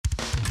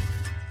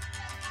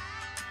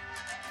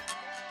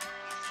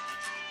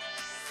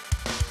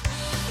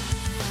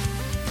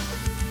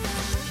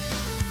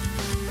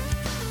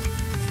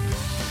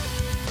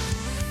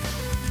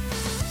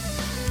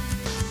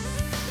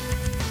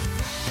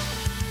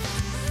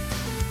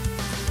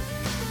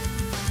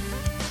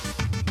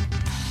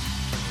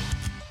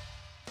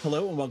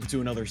Hello and welcome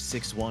to another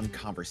 6-1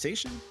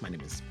 conversation. My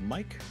name is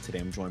Mike. Today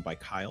I'm joined by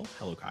Kyle.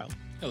 Hello, Kyle.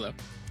 Hello.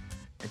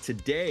 And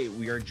today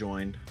we are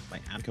joined by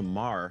Annika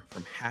Marr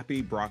from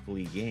Happy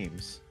Broccoli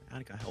Games.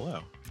 Annika, hello.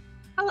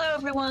 Hello,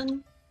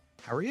 everyone.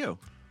 How are you?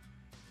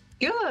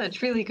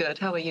 Good, really good.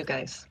 How are you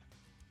guys?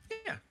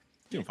 Yeah,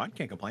 doing fine.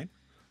 Can't complain.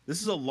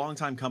 This is a long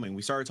time coming.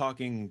 We started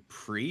talking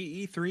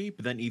pre-E3,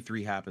 but then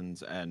E3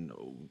 happens and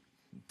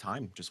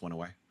time just went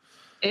away.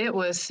 It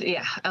was,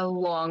 a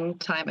long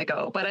time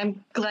ago, but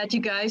I'm glad you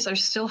guys are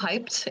still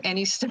hyped and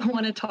you still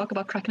want to talk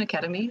about Kraken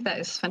Academy. That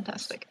is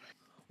fantastic.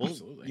 Well,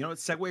 Absolutely. you know,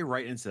 let's segue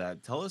right into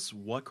that. Tell us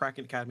what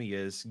Kraken Academy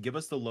is. Give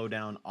us the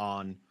lowdown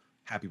on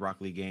Happy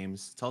Broccoli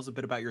Games. Tell us a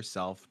bit about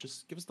yourself.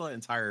 Just give us the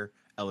entire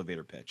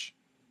elevator pitch.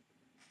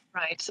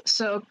 Right.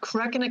 So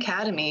Kraken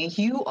Academy,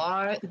 you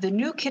are the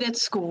new kid at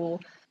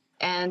school,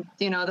 and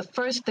the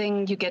first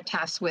thing you get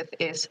tasked with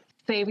is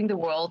saving the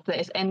world that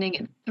is ending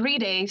in 3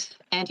 days,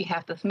 and you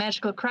have this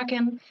magical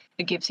Kraken.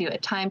 It gives you a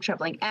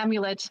time-traveling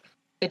amulet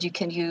that you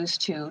can use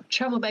to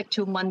travel back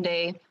to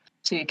Monday,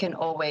 so you can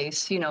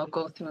always,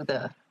 go through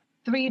the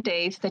 3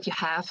 days that you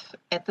have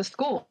at the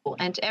school,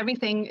 and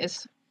everything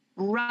is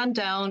run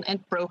down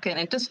and broken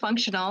and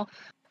dysfunctional,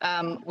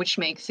 which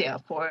makes,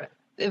 for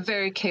a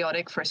very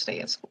chaotic first day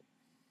at school.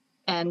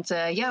 And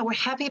we're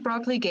Happy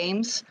Broccoli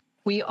Games.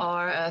 We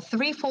are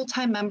 3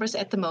 full-time members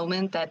at the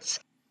moment. That's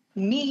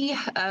me.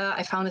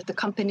 I founded the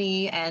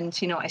company, and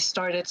I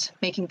started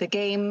making the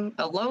game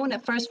alone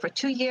at first for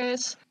 2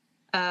 years.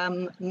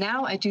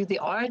 Now I do the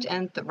art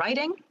and the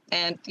writing,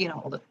 and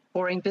all the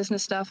boring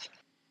business stuff.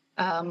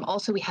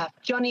 Also, we have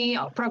Johnny,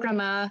 our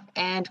programmer,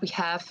 and we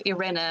have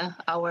Irene,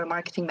 our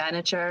marketing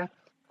manager.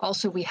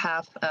 Also, we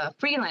have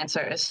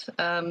freelancers,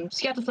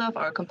 Sviatoslav,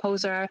 our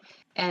composer,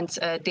 and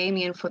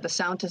Damien for the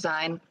sound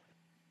design.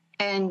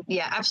 And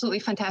absolutely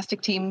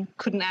fantastic team.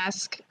 Couldn't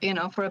ask,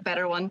 for a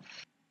better one.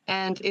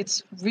 And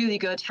it's really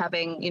good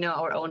having,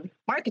 our own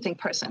marketing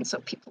person, so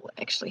people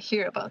actually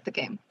hear about the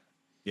game.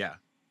 Yeah. Awesome.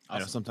 I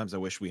know sometimes I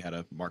wish we had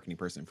a marketing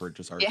person for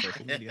just our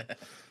social media.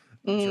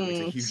 I'm sure it makes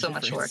a huge difference.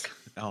 Much work.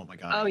 Oh my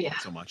God. Oh yeah.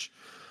 So much.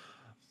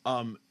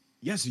 So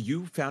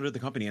you founded the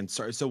company, and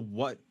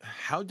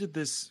how did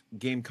this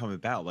game come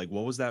about? Like,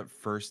 what was that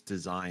first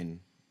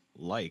design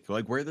like?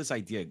 Like, where did this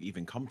idea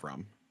even come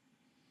from?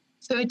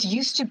 So it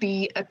used to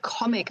be a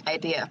comic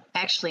idea,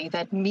 actually,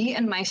 that me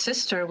and my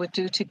sister would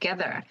do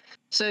together.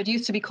 So it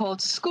used to be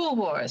called School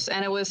Wars,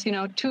 and it was,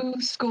 2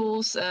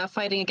 schools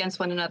fighting against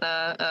one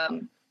another,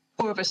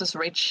 poor versus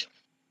rich.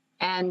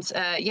 And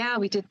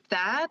we did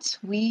that.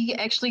 We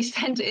actually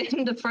sent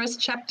in the first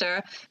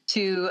chapter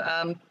to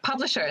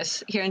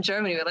publishers here in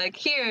Germany. We're like,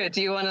 here, do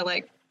you want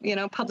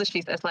to publish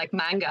these as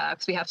manga?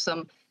 Because we have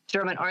some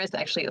German artists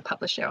actually that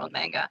publish their own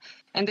manga.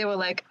 And they were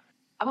like,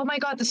 oh my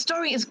God, the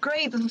story is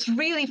great. This is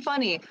really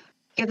funny.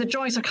 Yeah, the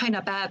drawings are kind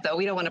of bad though.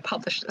 We don't want to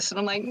publish this. And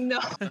I'm like, no.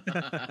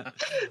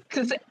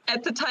 Because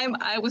at the time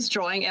I was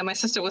drawing and my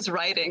sister was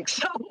writing.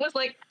 So it was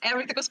like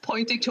everything was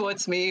pointing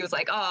towards me. It was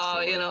like,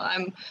 oh,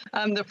 sure.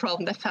 I'm the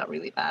problem. That felt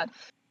really bad.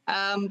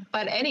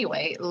 But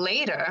anyway,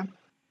 later,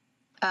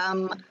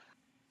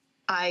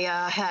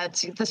 I had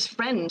this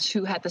friend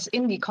who had this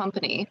indie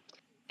company.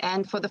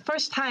 And for the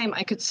first time,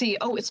 I could see,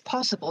 it's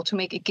possible to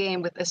make a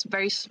game with this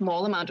very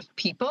small amount of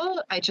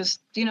people. I just,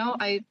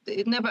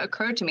 it never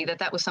occurred to me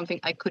that was something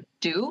I could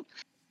do.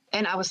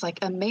 And I was like,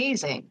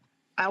 amazing.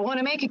 I want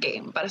to make a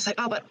game. But I was like,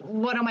 but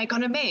what am I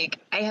going to make?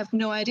 I have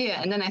no idea.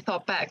 And then I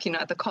thought back,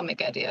 at the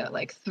comic idea,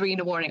 3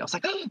 a.m. I was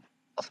like,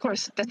 of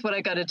course, that's what I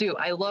got to do.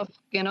 I love,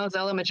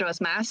 Zelda Majora's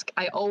Mask.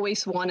 I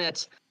always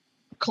wanted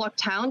Clock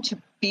Town to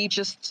be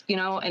just,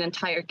 an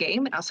entire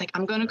game. And I was like,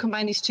 I'm going to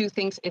combine these 2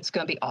 things. It's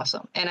going to be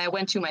awesome. And I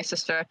went to my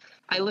sister.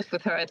 I lived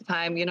with her at the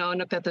time,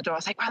 knocked at the door. I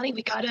was like, Riley,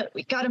 we got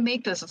to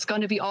make this. It's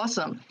going to be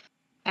awesome.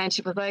 And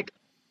she was like,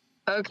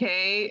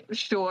 okay,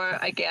 sure,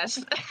 I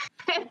guess.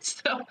 And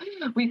so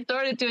we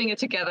started doing it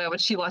together, but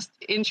she lost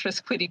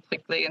interest pretty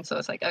quickly. And so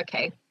it's like,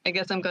 okay, I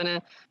guess I'm going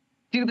to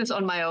do this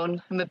on my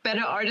own. I'm a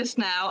better artist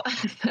now.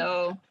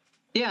 So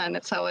and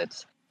that's how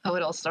it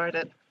all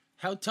started.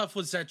 How tough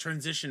was that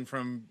transition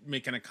from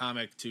making a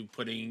comic to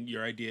putting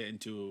your idea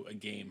into a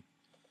game?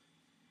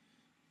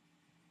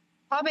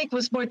 Comic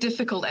was more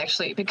difficult,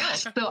 actually,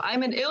 because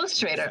I'm an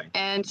illustrator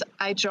and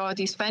I draw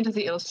these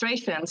fantasy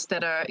illustrations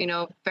that are,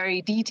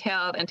 very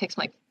detailed and takes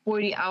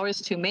 40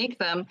 hours to make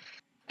them.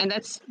 And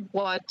that's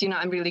what,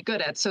 I'm really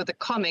good at. So the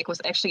comic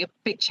was actually a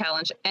big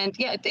challenge. And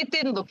it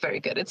didn't look very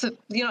good. It's a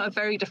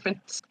very different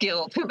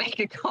skill to make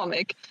a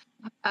comic.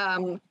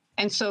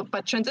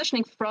 But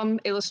transitioning from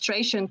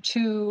illustration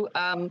to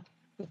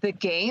the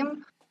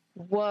game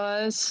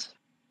was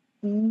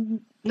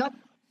not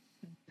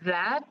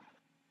that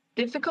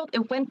difficult.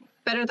 It went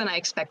better than I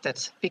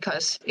expected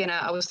because,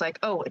 I was like,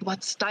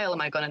 what style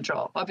am I going to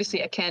draw?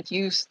 Obviously, I can't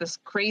use this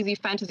crazy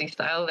fantasy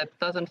style that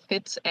doesn't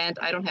fit and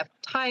I don't have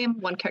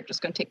time. One character is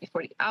going to take me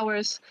 40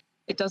 hours.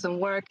 It doesn't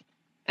work.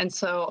 And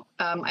so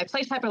I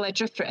played Hyper Light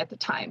Drifter at the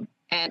time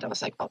and I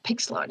was like,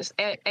 pixel art is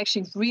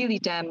actually really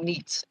damn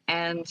neat.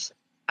 And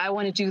I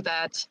want to do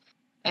that.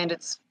 And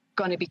it's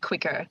going to be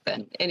quicker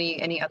than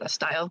any other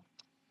style.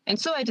 And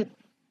so I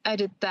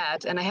did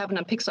that, and I haven't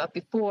done pixel art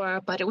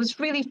before, but it was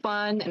really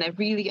fun, and I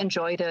really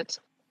enjoyed it.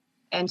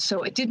 And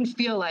so it didn't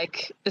feel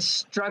like a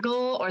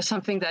struggle or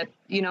something that,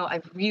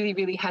 I really,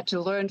 really had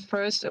to learn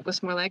first. It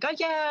was more like, oh,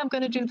 yeah, I'm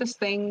going to do this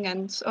thing.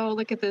 And, oh,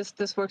 look at this.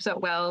 This works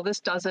out well. This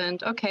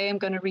doesn't. Okay, I'm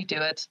going to redo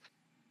it.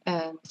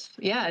 And,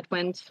 yeah, it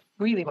went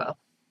really well.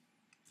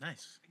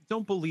 Nice.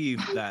 Don't believe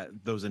that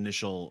that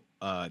initial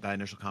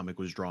comic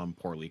was drawn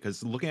poorly,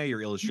 because looking at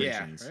your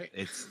illustrations,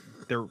 right?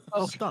 they're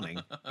stunning.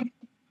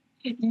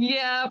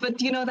 Yeah, but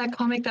that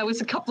comic that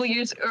was a couple of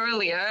years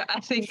earlier, I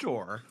think.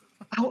 Sure.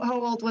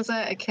 How old was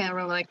I? I can't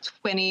remember, like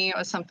 20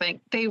 or something.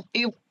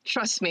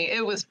 Trust me,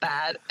 it was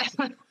bad.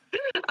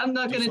 I'm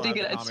not going to dig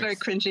it. It's very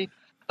cringy.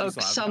 Oh,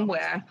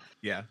 somewhere.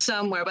 Yeah.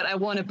 Somewhere, but I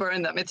want to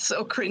burn them. It's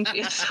so cringy.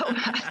 It's so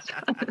bad.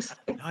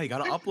 No, you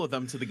got to upload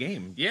them to the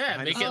game.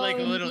 Yeah, make it like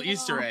a little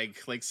Easter egg.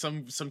 Like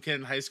some kid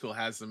in high school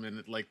has them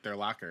in like their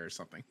locker or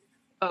something.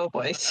 Oh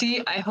boy.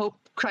 See, I hope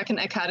Kraken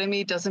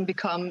Academy doesn't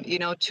become,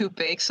 too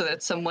big so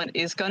that someone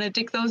is going to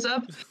dig those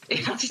up.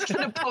 Just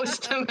going to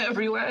post them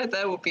everywhere.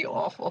 That would be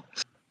awful.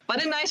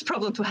 But a nice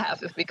problem to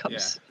have if it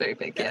becomes very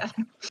big. Yeah.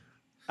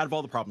 Out of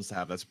all the problems to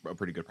have, that's a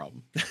pretty good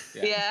problem.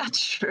 Yeah,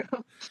 true.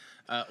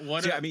 Oh,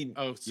 sorry,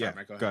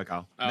 Mike, go ahead.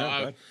 Kyle. Oh, No, go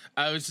ahead.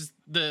 I was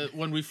just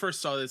when we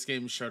first saw this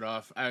game showed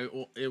off.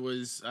 It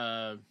was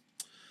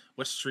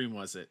what stream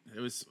was it? It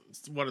was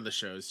one of the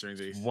shows during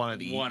the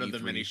one of the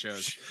many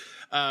shows.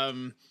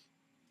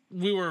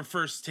 We were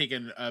first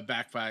taken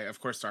aback by, of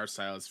course, the art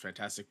style is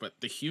fantastic, but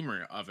the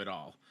humor of it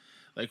all.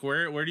 Like,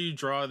 where do you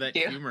draw that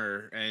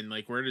humor, and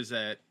like where does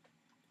that?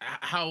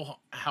 How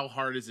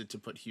hard is it to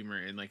put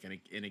humor in like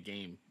in a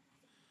game?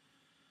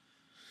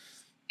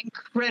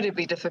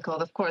 Incredibly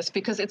difficult, of course,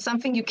 because it's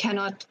something you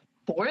cannot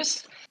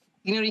force.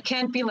 You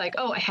can't be like,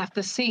 oh, I have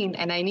this scene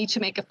and I need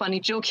to make a funny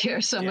joke here,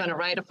 so I'm going to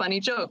write a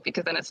funny joke,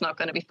 because then it's not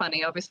going to be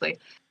funny, obviously.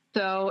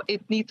 So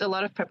it needs a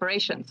lot of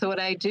preparation. So what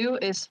I do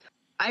is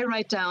I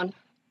write down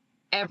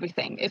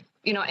everything. If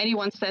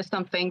anyone says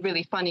something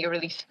really funny or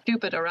really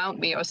stupid around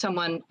me, or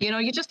someone,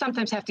 you just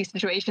sometimes have these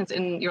situations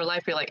in your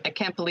life where you're like, I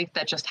can't believe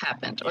that just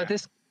happened, or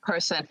this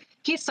person,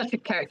 he's such a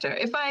character.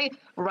 If I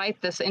write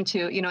this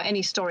into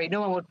any story,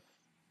 no one would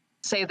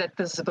say that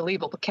this is a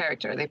believable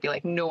character. They'd be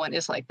like, no one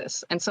is like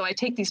this. And so I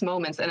take these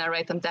moments and I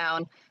write them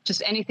down,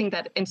 just anything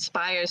that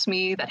inspires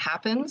me that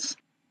happens.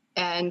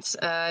 And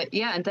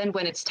and then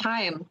when it's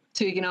time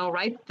to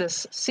write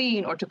this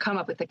scene or to come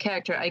up with the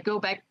character, I go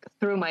back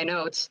through my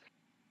notes,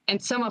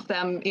 and some of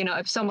them,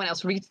 if someone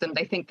else reads them,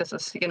 they think this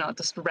is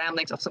just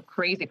ramblings of some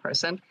crazy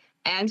person,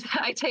 and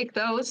I take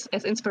those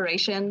as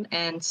inspiration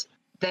and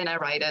then I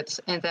write it,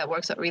 and that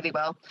works out really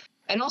well.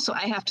 And also,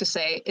 I have to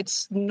say,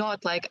 it's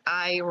not like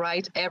I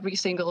write every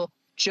single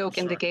joke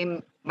in the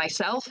game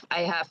myself.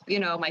 I have,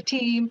 my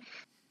team.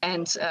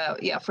 And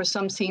for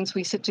some scenes,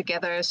 we sit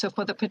together. So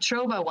for the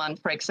Petrova one,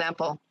 for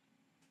example,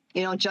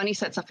 Johnny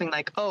said something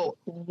like, oh,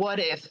 what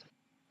if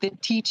the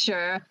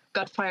teacher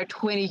got fired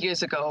 20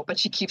 years ago, but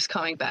she keeps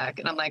coming back?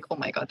 And I'm like, oh,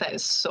 my God, that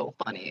is so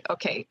funny.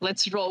 Okay,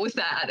 let's roll with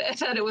that. And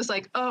then it was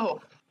like,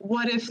 oh,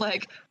 what if,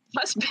 like,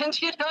 husband,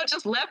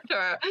 just left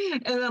her,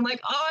 and I'm like,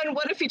 oh, and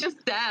what if he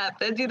just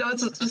dabbed? And it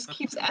just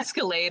keeps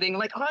escalating.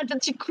 Like, oh, then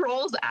she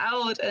crawls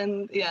out,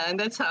 and and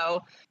that's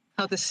how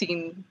the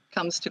scene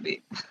comes to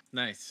be.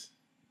 Nice.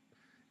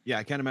 Yeah,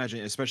 I can't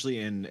imagine, especially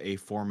in a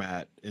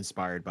format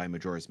inspired by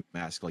Majora's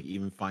Mask, like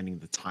even finding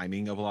the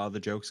timing of a lot of the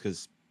jokes,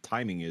 because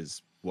timing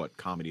is what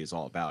comedy is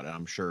all about, and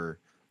I'm sure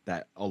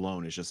that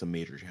alone is just a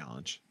major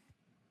challenge.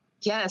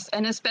 Yes,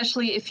 and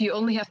especially if you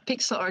only have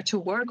pixel art to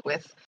work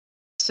with.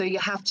 So you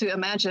have to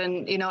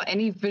imagine,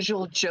 any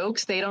visual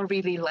jokes, they don't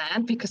really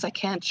land because I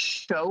can't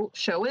show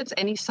it.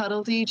 Any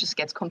subtlety just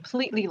gets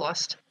completely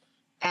lost.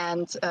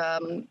 And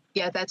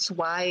that's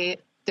why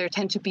there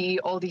tend to be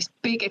all these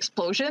big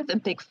explosions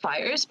and big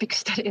fires,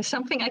 because that is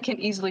something I can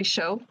easily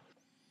show.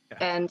 Yeah.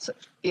 And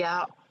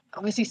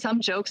obviously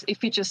some jokes,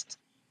 if you just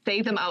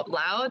say them out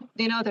loud,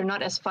 they're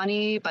not as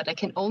funny, but I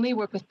can only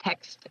work with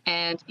text,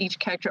 and each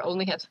character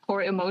only has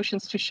 4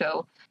 emotions to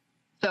show.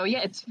 So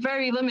it's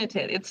very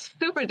limited. It's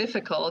super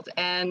difficult,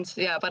 and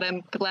but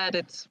I'm glad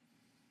it's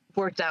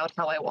worked out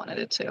how I wanted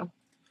it to.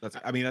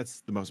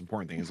 That's the most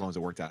important thing, as long as it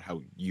worked out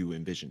how you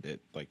envisioned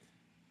it. Like,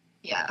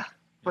 yeah,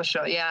 for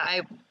sure. Yeah,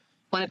 I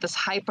wanted this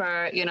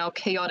hyper,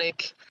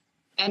 chaotic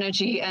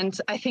energy, and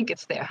I think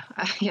it's there.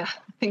 I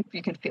think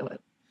you can feel it.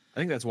 I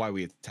think that's why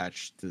we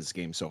attached to this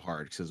game so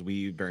hard, because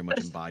we very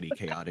much embody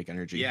chaotic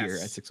energy here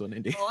at 6-1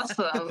 Indie.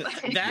 Awesome.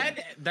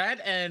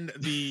 that and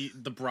the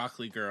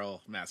broccoli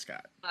girl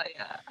mascot. Oh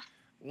yeah.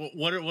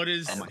 What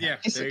is?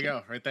 There you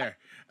go, right there.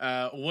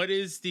 What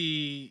is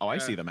the? I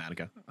see the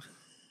Manica.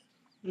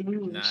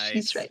 Nice.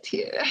 She's right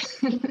here.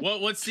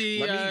 What's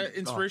the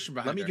inspiration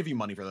behind? Let me give you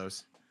money for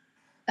those.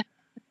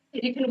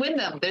 You can win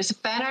them. There's a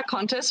fan art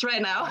contest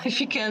right now.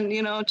 If you can,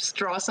 just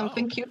draw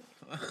something cute.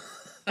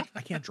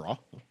 I can't draw.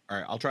 All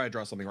right, I'll try to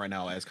draw something right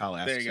now as Kyle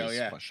asks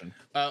his question.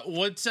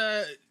 What's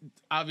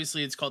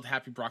obviously it's called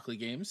Happy Broccoli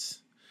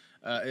Games.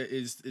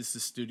 is the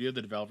studio,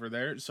 the developer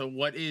there. So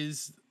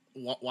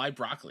why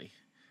broccoli?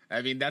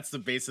 I mean, that's the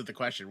base of the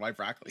question. Why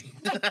broccoli?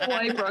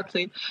 Why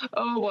broccoli?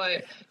 Oh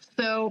boy.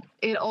 So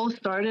it all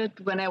started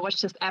when I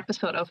watched this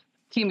episode of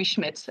Timmy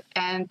Schmidt,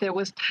 and there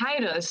was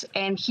Titus,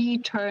 and he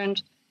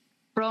turned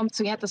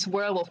so he had this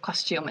werewolf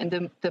costume,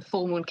 and the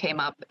full moon came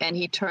up, and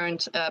he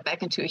turned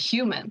back into a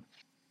human.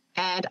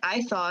 And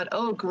I thought,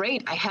 oh,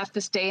 great, I have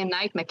this day and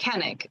night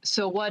mechanic.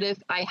 So what if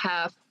I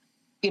have,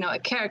 a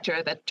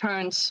character that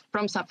turns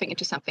from something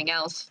into something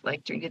else,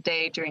 like during the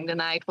day, during the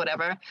night,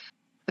 whatever.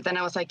 But then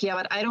I was like, yeah,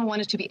 but I don't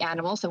want it to be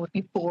animals. That would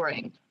be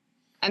boring.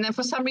 And then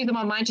for some reason,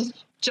 my mind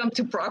just jumped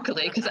to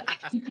broccoli, because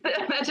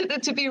I imagined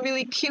it to be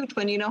really cute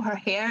when, her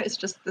hair is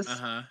just this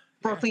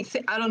broccoli.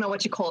 I don't know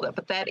what you called it,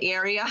 but that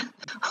area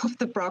of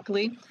the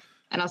broccoli.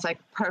 And I was like,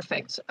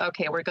 perfect.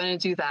 Okay, we're going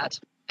to do that.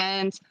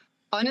 And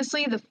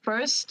honestly, the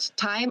first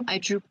time I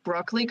drew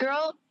Broccoli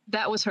Girl,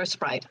 that was her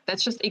sprite.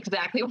 That's just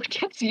exactly what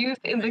gets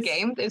used in the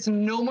game. There's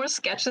no more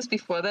sketches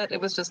before that.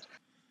 It was just,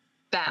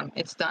 bam,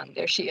 it's done.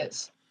 There she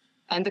is.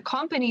 And the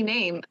company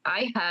name,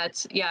 I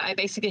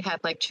basically had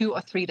like 2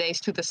 or 3 days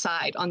to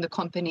decide on the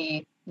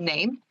company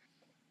name,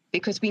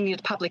 because we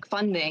needed public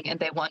funding, and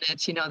they wanted,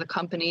 the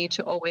company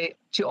to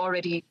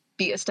already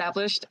be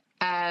established.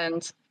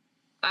 And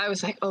I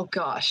was like, oh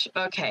gosh,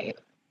 okay,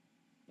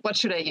 what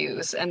should I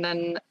use? And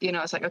then,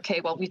 I was like,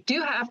 okay, well, we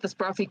do have this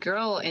Broccoli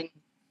Girl in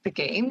the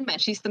game, and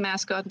she's the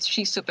mascot, and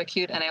she's super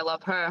cute, and I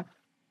love her.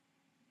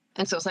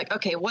 And so it's like,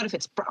 okay, what if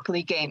it's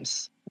Broccoli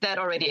Games? That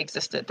already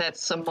existed.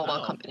 That's a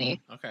mobile company.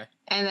 Okay.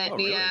 And then,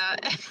 really?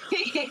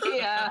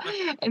 yeah.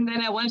 And then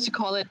I wanted to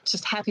call it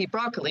just Happy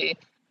Broccoli,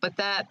 but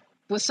that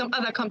was some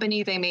other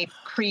company. They made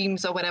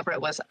creams or whatever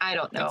it was. I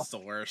don't know. That's the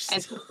worst.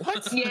 And,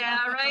 what?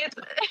 Yeah, right?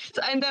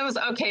 And then was,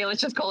 okay, let's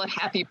just call it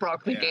Happy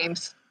Broccoli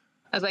Games.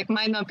 I was like,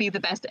 might not be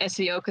the best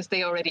SEO because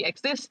they already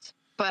exist.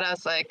 But I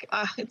was like,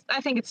 I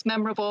think it's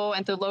memorable,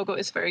 and the logo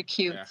is very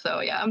cute. Yeah.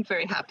 So, yeah, I'm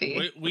very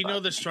happy. We know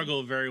the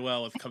struggle very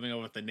well with coming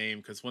up with the name,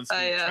 because once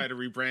we tried to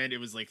rebrand, it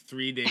was like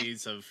 3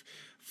 days of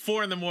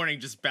 4 a.m.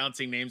 just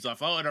bouncing names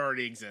off. Oh, it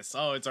already exists.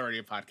 Oh, it's already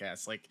a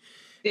podcast. Like,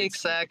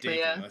 exactly,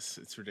 ridiculous.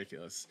 It's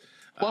ridiculous.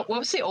 What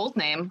was the old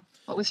name?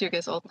 What was your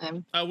guys' old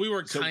name? We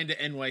were Kinda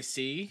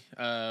NYC.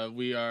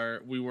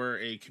 We were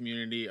a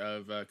community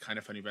of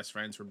Kinda Funny best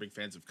friends. We're big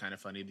fans of Kinda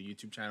Funny, the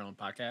YouTube channel and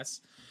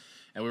podcasts.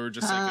 And we were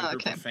just like a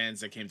group of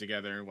fans that came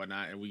together and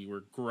whatnot, and we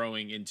were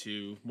growing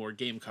into more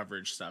game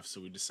coverage stuff. So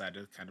we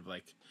decided to kind of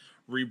like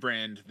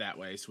rebrand that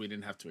way, so we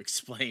didn't have to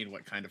explain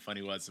what Kinda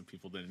Funny was if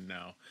people didn't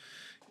know.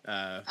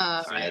 Right,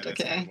 that's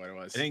okay. kind of what it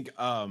was. I think,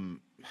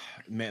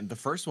 man, the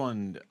first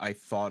one I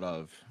thought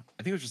of,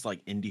 I think it was just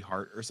like Indie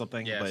Heart or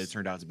something, but it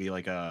turned out to be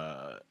like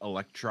a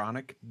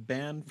electronic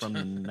band from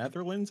the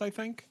Netherlands, I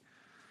think.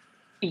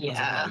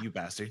 Yeah. Like, oh, you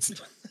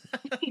bastards.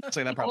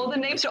 So that all the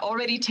names are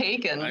already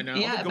taken. I know.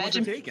 Yeah,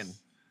 imagine taken.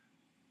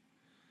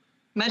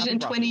 Imagine in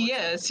 20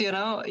 years,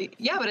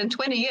 Yeah, but in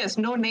 20 years,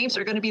 no names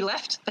are going to be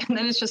left. And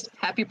then it's just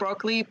Happy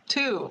Broccoli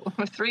 2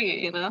 or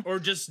 3, Or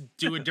just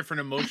do a different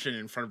emotion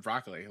in front of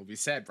broccoli. It'll be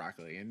sad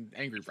broccoli and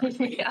angry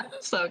broccoli. Yeah,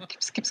 so it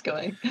keeps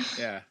going.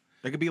 Yeah.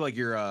 That could be like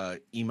your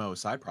emo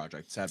side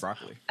project, Sad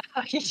Broccoli.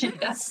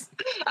 Yes.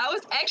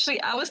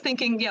 I was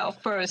thinking,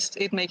 first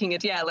it making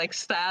it, like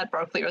Sad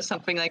Broccoli or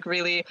something like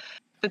really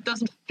that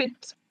doesn't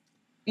fit,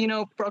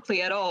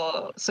 broccoli at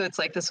all. So it's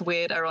like this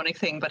weird, ironic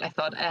thing. But I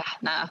thought,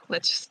 nah,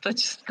 let's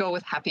just go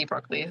with Happy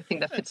Broccoli. I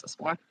think that fits us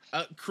more.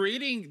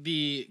 Creating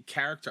the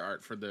character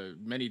art for the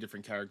many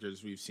different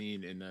characters we've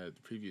seen in the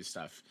previous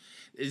stuff,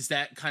 is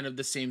that kind of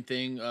the same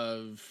thing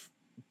of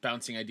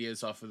bouncing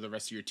ideas off of the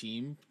rest of your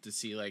team to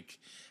see like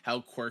how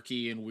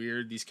quirky and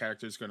weird these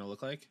characters are going to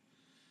look like?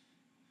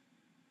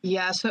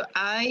 Yeah, so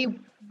I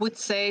would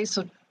say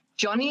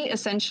Johnny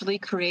essentially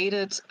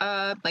created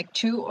like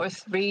 2 or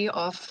 3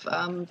 of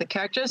the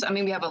characters. I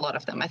mean, we have a lot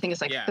of them. I think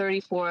it's like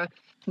 34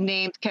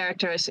 named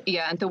characters.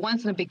 Yeah, and the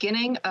ones in the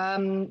beginning,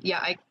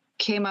 I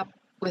came up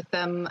with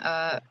them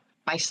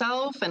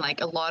myself, and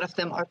like a lot of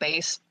them are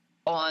based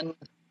on,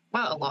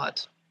 well, a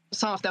lot.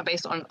 Some of them are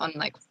based on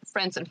like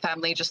friends and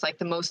family, just like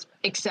the most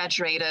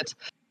exaggerated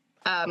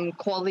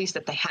qualities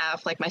that they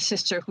have. Like my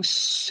sister, who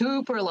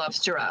super loves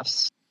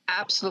giraffes,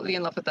 absolutely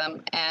in love with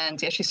them, and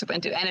she's super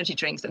into energy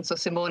drinks. And so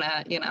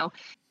Simona,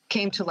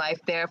 came to life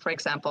there, for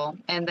example.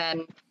 And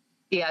then,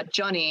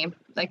 Johnny,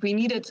 like we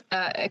needed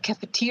a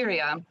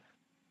cafeteria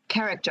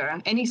character,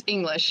 and he's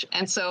English,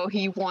 and so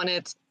he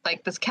wanted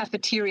like this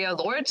cafeteria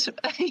lord,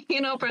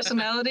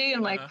 personality.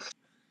 I'm like,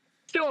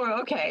 sure,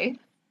 okay.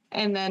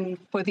 And then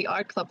for the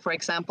art club, for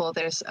example,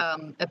 there's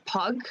a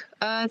pug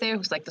there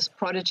who's like this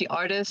prodigy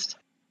artist.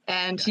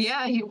 And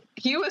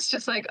he was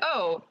just like,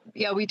 oh,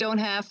 yeah, we don't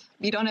have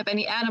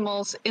any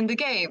animals in the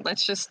game.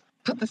 Let's just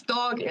put this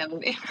dog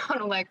in. And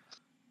I'm like,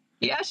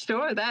 yeah,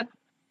 sure, that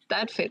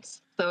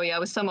fits. So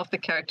with some of the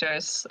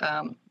characters,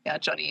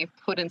 Johnny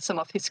put in some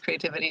of his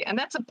creativity. And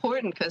that's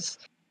important because,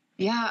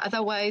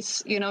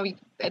 otherwise,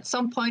 at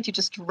some point you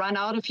just run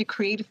out of your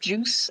creative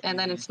juice, and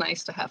then it's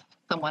nice to have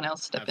someone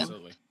else step in.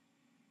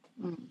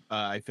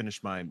 I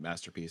finished my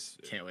masterpiece.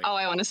 Can't wait. Oh,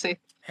 I want to see.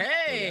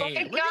 Hey! Oh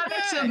my look god, at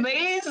that's that.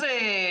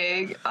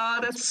 amazing! Oh,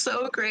 that's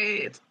so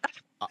great.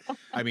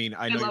 I mean,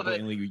 I know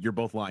you're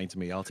both lying to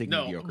me. I'll take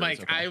mediocre.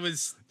 Mike, okay.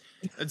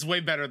 it's way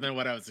better than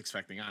what I was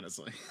expecting,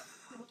 honestly.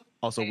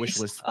 Also, wish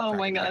list. Oh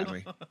my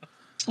god.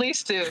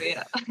 Please do,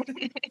 yeah.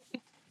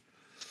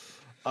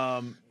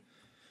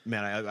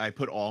 Man, I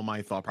put all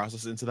my thought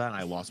process into that, and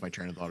I lost my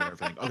train of thought and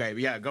everything. Okay,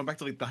 yeah, going back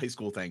to like the high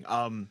school thing.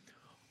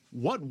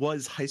 What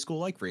was high school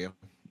like for you?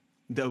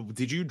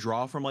 Did you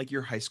draw from like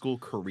your high school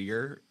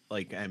career,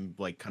 like, and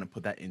like kind of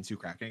put that into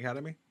Kraken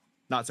Academy?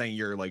 Not saying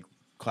your like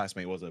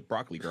classmate was a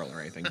broccoli girl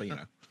or anything, but you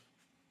know.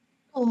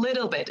 A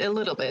little bit.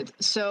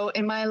 So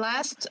in my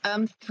last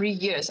 3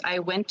 years, I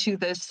went to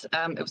this,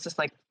 it was just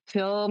like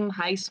film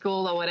high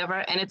school or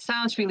whatever, and it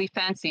sounds really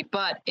fancy,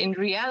 but in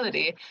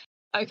reality,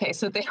 okay,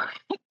 so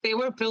they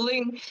were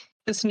building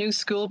this new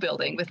school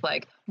building with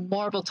like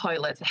marble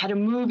toilets. It had a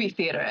movie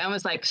theater and it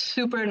was like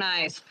super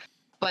nice.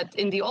 But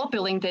in the old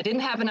building, they didn't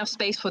have enough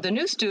space for the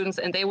new students,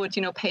 and they would,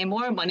 pay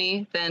more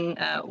money than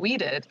we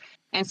did.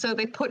 And so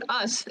they put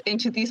us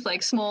into these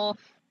like small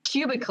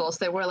cubicles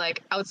that were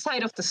like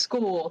outside of the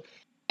school,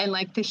 and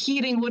like the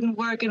heating wouldn't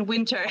work in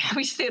winter.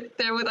 We sit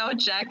there without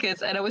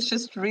jackets, and it was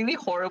just really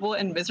horrible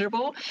and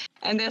miserable.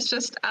 And there's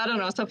just, I don't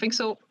know, something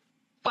so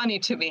funny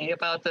to me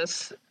about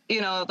this,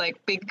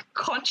 like big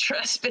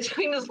contrast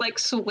between this like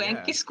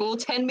swanky school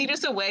 10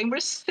 meters away, and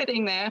we're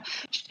sitting there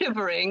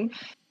shivering.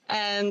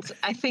 And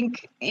I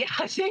think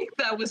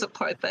that was a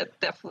part that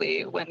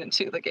definitely went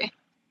into the game.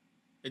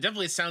 It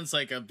definitely sounds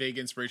like a big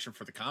inspiration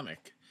for the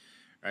comic,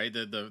 right?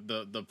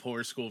 The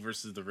poor school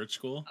versus the rich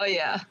school. Oh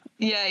yeah,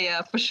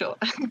 for sure.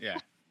 Yeah.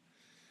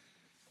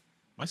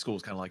 My school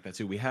was kind of like that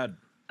too. We had.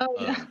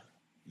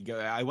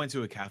 I went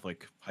to a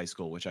Catholic high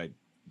school, which I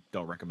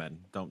don't recommend.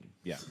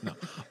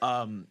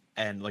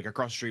 And like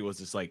across the street was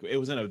this like, it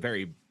was in a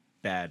very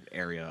bad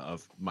area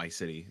of my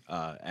city,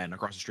 and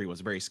across the street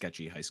was a very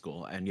sketchy high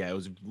school, and it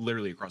was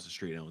literally across the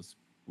street, and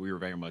we were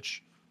very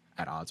much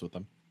at odds with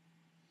them.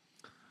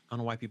 I don't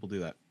know why people do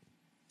that.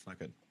 It's not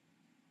good.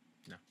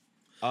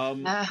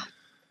 No.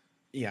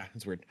 Yeah,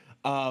 it's weird.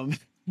 I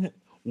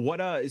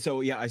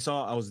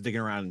was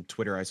digging around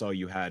Twitter. I saw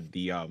you had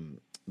the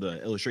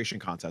illustration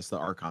contest, the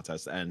art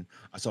contest, and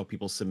I saw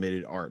people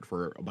submitted art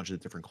for a bunch of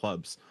different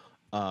clubs.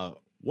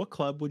 What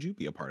club would you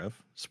be a part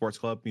of? Sports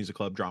club, music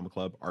club, drama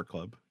club, art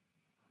club?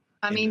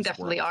 I mean,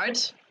 definitely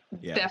art.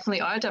 Yeah.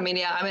 Definitely art. I mean,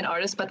 yeah, I'm an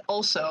artist, but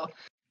also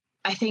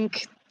I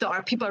think the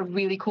art people are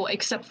really cool,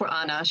 except for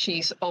Anna.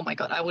 She's, oh my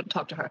God, I wouldn't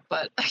talk to her.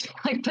 But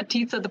like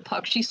Petita the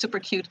Puck, she's super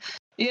cute.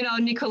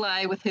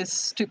 Nikolai with his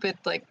stupid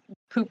like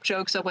poop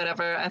jokes or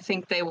whatever, I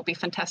think they would be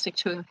fantastic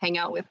to hang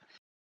out with.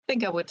 I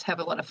think I would have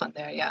a lot of fun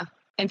there, yeah.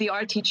 And the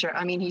art teacher,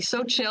 I mean, he's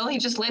so chill. He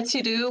just lets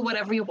you do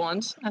whatever you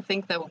want. I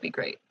think that would be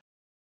great.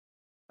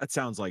 That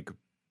sounds like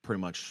pretty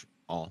much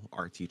all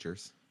art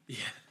teachers. Yeah.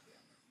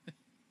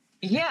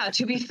 Yeah,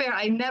 to be fair,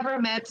 I never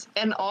met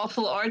an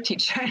awful art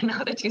teacher.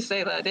 Now that you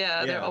say that,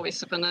 they're always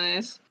super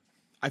nice.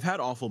 I've had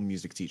awful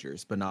music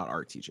teachers, but not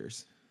art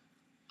teachers.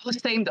 Oh,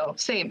 same though.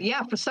 Same.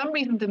 Yeah, for some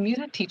reason, the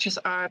music teachers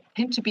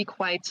tend to be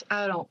quite,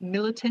 I don't know,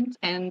 militant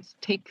and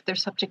take their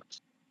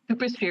subject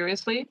super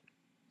seriously.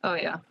 Oh,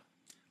 yeah.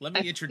 Let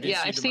me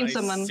introduce you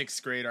to my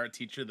sixth grade art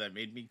teacher that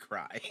made me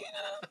cry.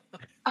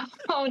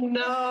 Oh,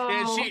 no.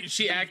 And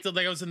she acted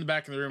like I was in the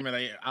back of the room, and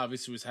I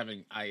obviously was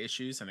having eye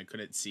issues, and I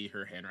couldn't see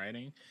her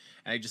handwriting.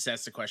 And I just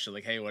asked the question,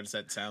 like, hey, what does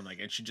that sound like?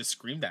 And she just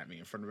screamed at me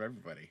in front of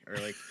everybody. Or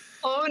like,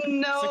 oh,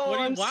 no,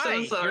 like,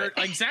 why? So sorry.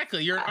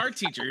 Exactly, you're an art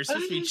teacher. You're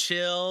supposed to be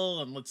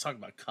chill, and let's talk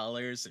about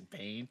colors and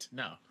paint.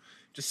 No,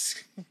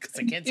 just because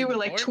I can't see. You were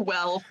like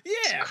 12.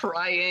 Yeah.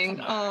 Crying.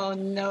 Oh,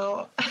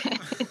 no.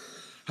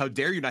 How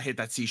dare you not hit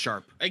that C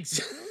sharp? In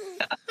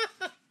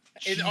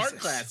art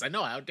class, I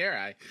know. How dare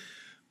I?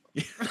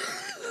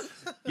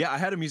 Yeah, I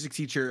had a music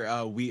teacher.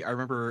 I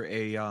remember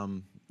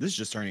this is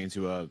just turning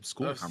into a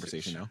school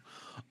conversation now.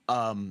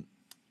 I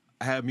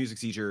had a music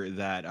teacher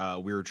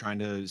that we were trying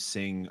to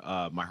sing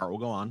 "My Heart Will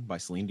Go On" by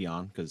Celine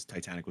Dion because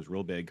Titanic was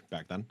real big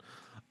back then,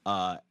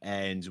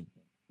 and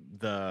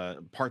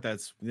the part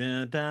that's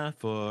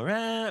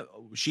forever,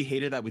 she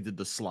hated that we did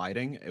the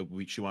sliding.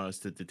 She wanted us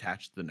to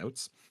detach the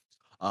notes.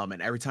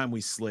 And every time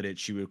we slid it,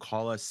 she would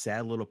call us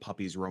sad little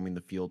puppies roaming the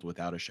field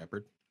without a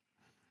shepherd.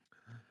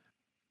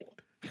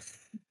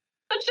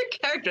 Such a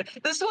character.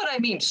 This is what I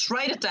mean. Just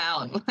write it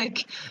down.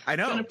 Like, I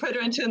know. I'm gonna put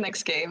her into the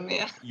next game.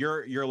 Yeah.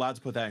 You're allowed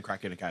to put that in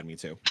Kraken Academy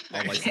too.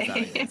 I'll license that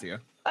against you.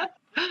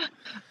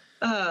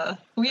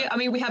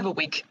 We have a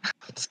week.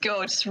 Let's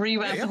go. Just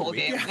revamp the whole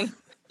game.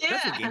 Yeah.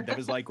 That's what game dev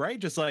is like, right?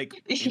 Just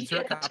like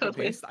insert copy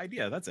paste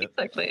idea. That's it.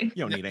 Exactly.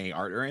 You don't need any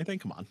art or anything.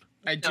 Come on.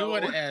 I do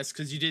want to ask,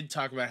 because you did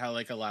talk about how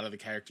like a lot of the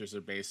characters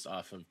are based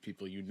off of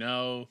people you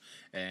know,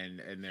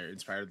 and they're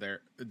inspired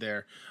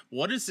there.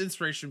 What is the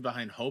inspiration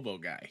behind Hobo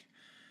Guy?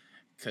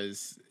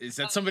 Because is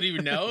that somebody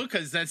you know?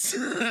 Because that's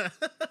So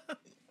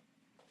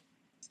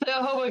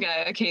Hobo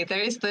Guy. Okay,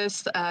 there is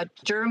this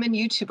German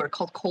YouTuber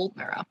called Cold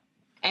Mirror,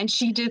 and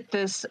she did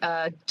this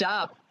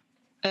dub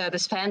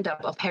this fandom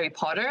of Harry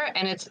Potter,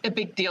 and it's a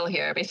big deal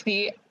here.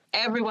 Basically,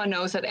 everyone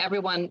knows that.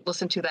 Everyone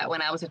listened to that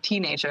when I was a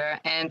teenager,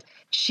 and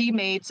she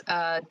made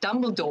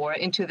Dumbledore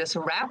into this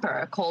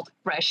rapper called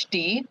Fresh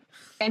D,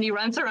 and he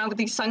runs around with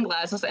these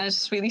sunglasses, and it's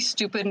just really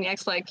stupid, and he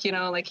acts like, you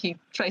know, like he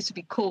tries to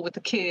be cool with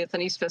the kids,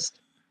 and he's just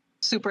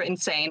super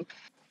insane.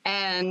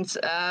 And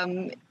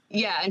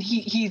yeah, and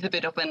he's a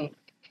bit of an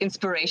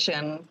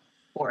inspiration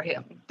for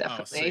him,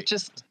 definitely. Oh,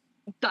 just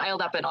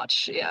dialed up a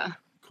notch, yeah.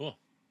 Cool.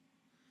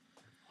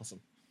 Awesome.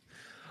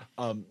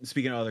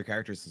 Speaking of other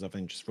characters and stuff,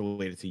 and just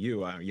related to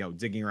you, you know,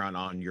 digging around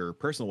on your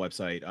personal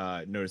website,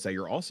 notice that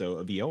you're also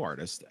a VO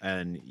artist,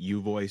 and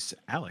you voice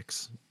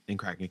Alex in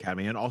Kraken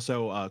Academy, and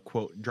also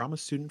quote drama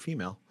student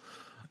female.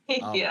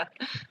 Yeah.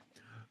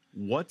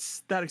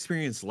 What's that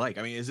experience like?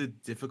 I mean, is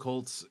it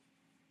difficult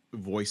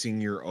voicing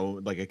your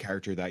own, like a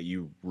character that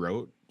you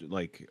wrote,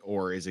 like,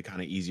 or is it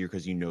kind of easier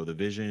because you know the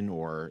vision,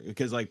 or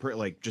because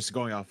like just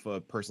going off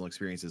of personal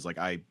experiences, like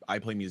I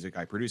play music,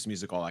 I produce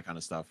music, all that kind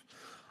of stuff.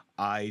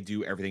 I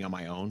do everything on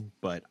my own,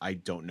 but I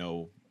don't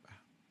know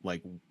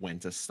like when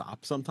to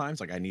stop sometimes.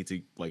 Like I need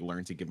to like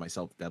learn to give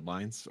myself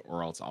deadlines,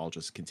 or else I'll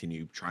just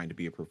continue trying to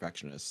be a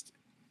perfectionist.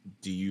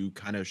 Do you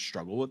kind of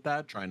struggle with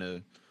that, trying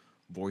to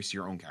voice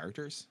your own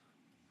characters?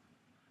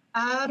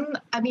 I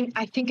mean,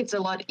 I think it's a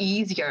lot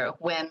easier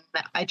when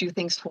I do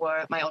things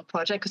for my own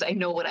project because I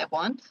know what I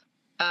want.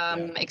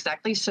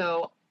 Exactly.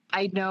 So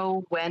I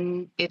know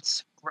when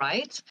it's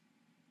right.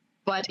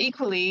 But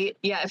equally,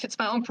 yeah, if it's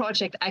my own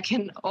project, I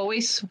can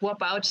always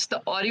swap out just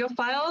the audio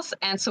files.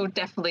 And so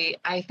definitely,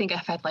 I think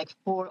I've had like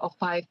 4 or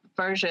 5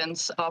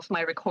 versions of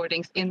my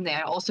recordings in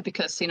there. Also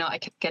because, you know, I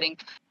kept getting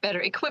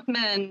better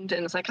equipment,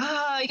 and it's like,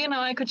 you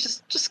know, I could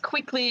just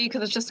quickly,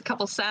 because it's just a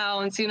couple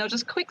sounds, you know,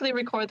 just quickly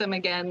record them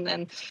again.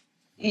 And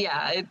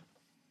yeah, it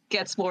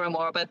gets more and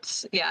more.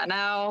 But yeah,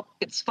 now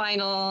it's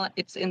final,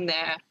 it's in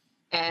there.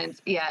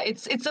 And yeah,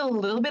 it's a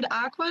little bit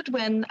awkward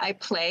when I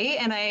play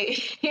and I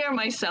hear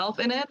myself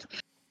in it,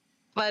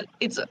 but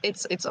it's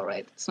all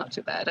right. It's not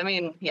too bad. I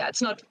mean, yeah,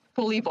 it's not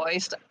fully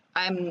voiced.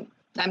 I'm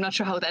not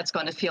sure how that's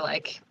going to feel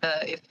like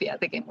if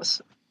the game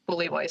was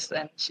fully voiced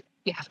and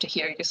you have to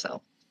hear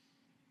yourself.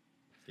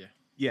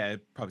 Yeah,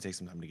 it probably takes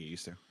some time to get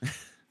used to.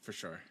 For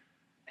sure.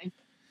 Okay.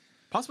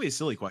 Possibly a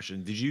silly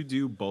question. Did you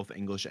do both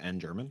English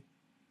and German?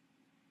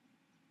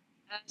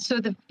 So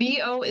the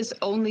VO is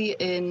only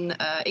in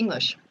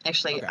English,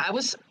 actually. Okay. I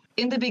was,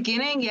 in the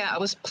beginning, I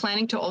was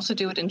planning to also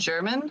do it in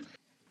German,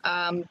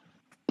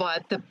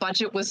 but the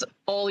budget was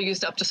all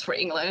used up just for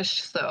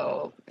English,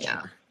 so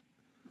yeah.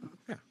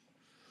 Sure.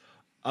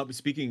 Yeah.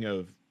 Speaking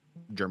of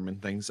German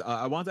things,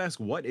 I wanted to ask,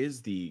 what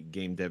is the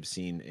game dev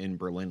scene in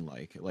Berlin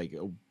like? Like,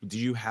 did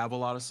you have a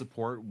lot of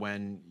support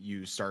when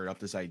you started up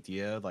this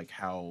idea? Like,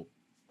 how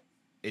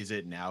is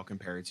it now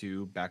compared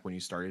to back when you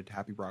started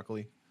Happy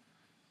Broccoli?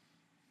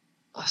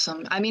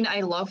 Awesome. I mean, I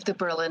love the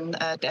Berlin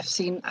dev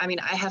scene. I mean,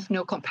 I have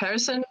no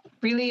comparison,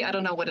 really. I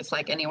don't know what it's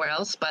like anywhere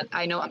else, but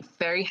I know I'm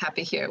very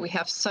happy here. We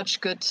have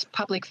such good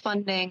public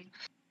funding.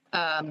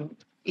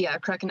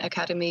 Kraken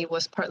Academy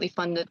was partly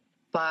funded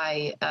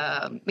by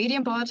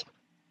Medienbot,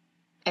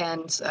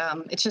 and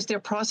it's just their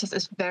process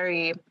is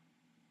very.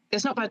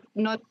 There's not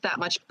that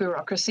much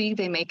bureaucracy.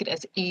 They make it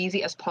as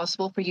easy as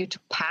possible for you to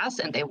pass,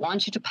 and they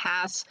want you to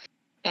pass.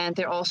 And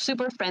they're all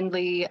super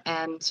friendly,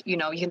 and you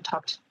know you can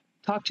talk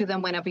to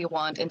them whenever you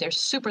want, and they're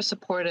super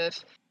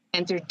supportive,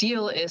 and their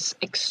deal is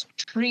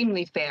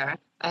extremely fair.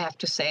 I have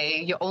to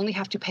say, you only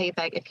have to pay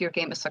back if your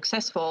game is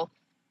successful.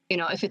 You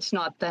know, if it's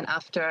not, then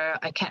after,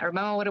 I can't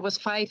remember what it was,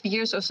 5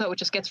 years or so, it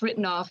just gets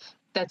written off.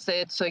 That's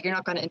it. So you're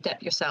not going to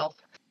indebt yourself.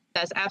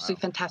 That's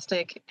absolutely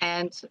fantastic.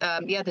 And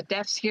the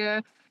devs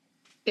here,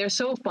 they're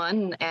so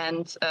fun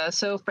and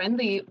so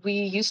friendly. We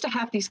used to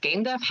have these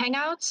game dev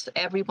hangouts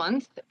every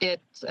month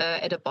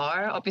at a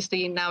bar.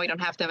 Obviously, now we don't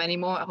have them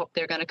anymore. I hope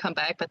they're going to come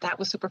back, but that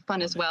was super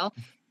fun as well.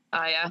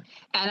 And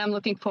I'm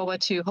looking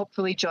forward to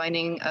hopefully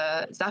joining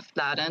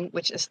Saftladen,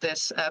 which is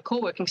this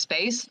co-working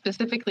space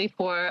specifically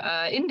for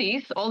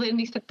indies. All the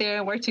indies sit there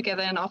and work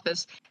together in an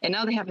office. And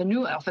now they have a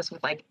new office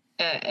with like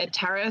a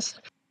terrace,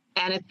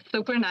 and it's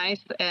super nice.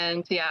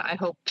 And yeah, I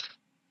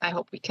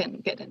hope we can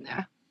get in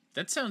there.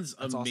 That's sounds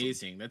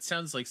amazing. Awesome. That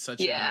sounds like such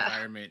an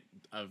environment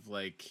of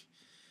like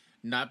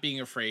not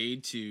being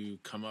afraid to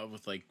come up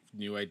with like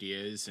new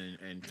ideas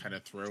and kind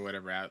of throw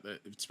whatever out,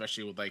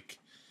 especially with like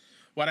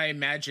what I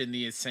imagine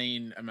the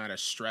insane amount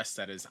of stress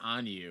that is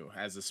on you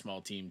as a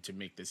small team to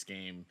make this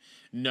game,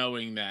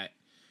 knowing that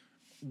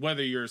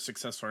whether you're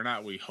successful or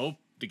not, we hope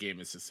the game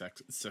is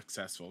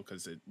successful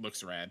because it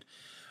looks rad.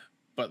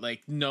 But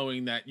like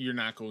knowing that you're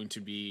not going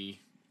to be,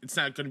 it's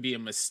not going to be a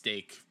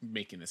mistake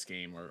making this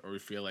game, or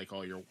feel like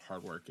all your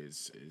hard work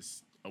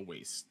is a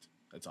waste.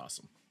 That's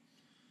awesome.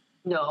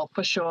 No,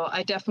 for sure.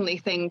 I definitely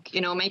think,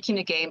 making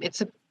a game,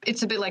 it's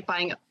a bit like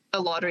buying a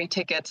lottery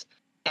ticket.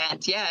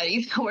 And yeah, it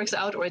either works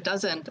out or it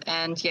doesn't.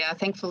 And yeah,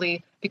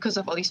 thankfully, because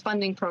of all these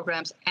funding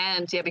programs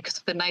and because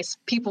of the nice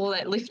people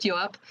that lift you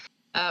up,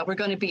 we're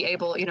going to be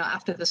able,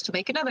 after this to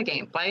make another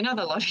game, buy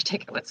another lottery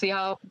ticket. Let's see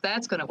how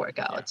that's going to work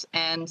out.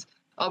 Yeah. And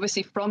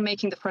obviously from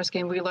making the first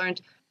game, we learned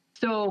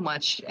so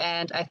much,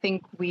 and I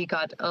think we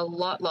got a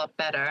lot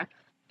better.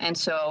 And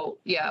so,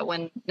 yeah,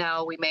 when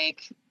now we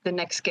make the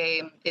next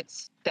game,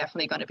 it's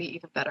definitely going to be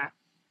even better.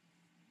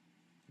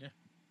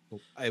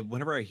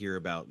 Whenever I hear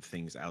about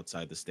things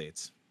outside the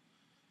States,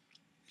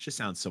 it just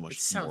sounds so much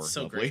more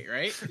so lovely. Great,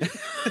 right?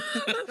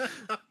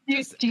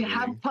 Do you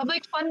have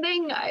public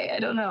funding? I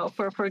don't know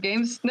for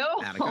games. No,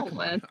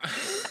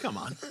 Annika, come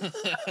on.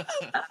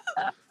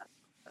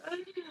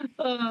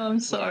 Oh, I'm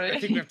sorry. Well, I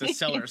think we have to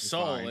sell our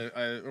soul.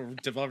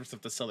 Developers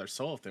have to sell their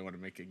soul if they want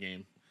to make a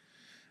game.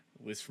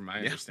 At least from my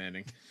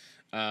understanding.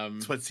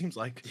 That's what it seems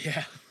like.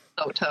 Yeah.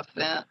 So tough.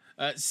 Yeah.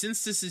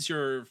 Since this is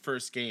your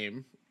first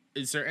game,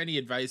 is there any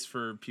advice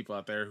for people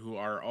out there who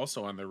are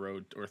also on the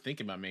road or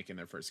thinking about making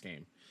their first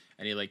game?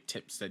 Any like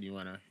tips that you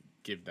want to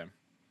give them?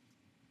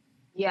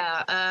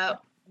 Yeah.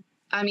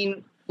 I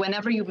mean,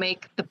 whenever you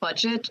make the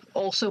budget,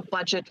 also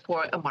budget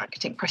for a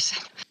marketing person.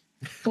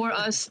 For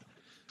us,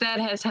 that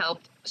has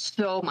helped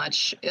so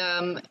much.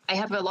 I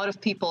have a lot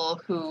of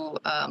people who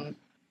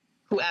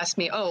ask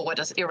me, oh, what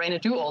does Irena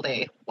do all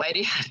day? Why do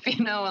you have,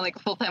 like a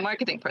full-time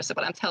marketing person?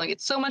 But I'm telling you,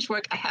 it's so much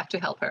work. I have to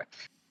help her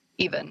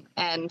even.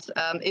 And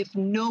if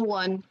no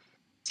one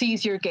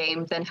sees your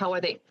game, then how are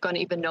they going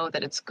to even know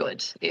that it's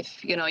good?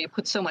 If, you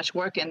put so much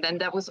work in, then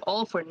that was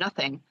all for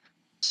nothing.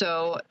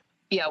 So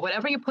yeah,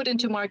 whatever you put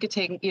into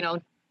marketing,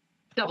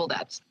 double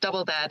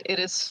that. It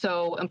is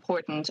so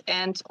important.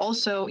 And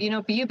also,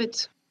 be a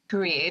bit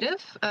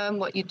creative,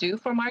 what you do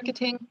for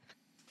marketing.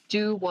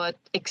 Do what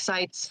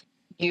excites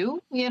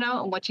you,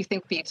 and what you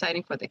think would be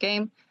exciting for the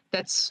game.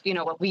 That's,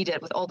 what we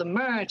did with all the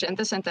merch and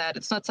this and that.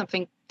 It's not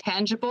something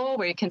tangible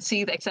where you can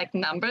see the exact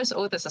numbers.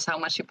 Oh, this is how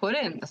much you put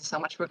in. This is how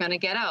much we're going to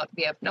get out.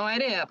 We have no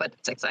idea, but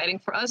it's exciting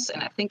for us,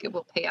 and I think it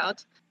will pay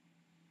out.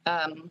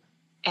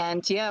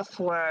 And yeah,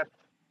 for,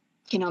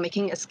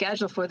 making a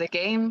schedule for the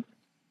game,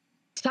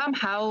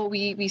 somehow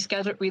we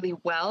scheduled really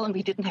well, and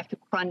we didn't have to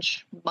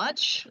crunch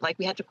much. Like,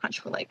 we had to crunch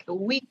for like a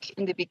week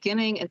in the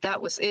beginning, and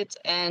that was it.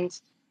 And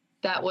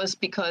that was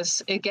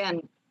because,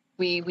 again,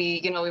 we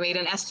made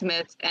an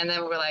estimate, and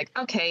then we were like,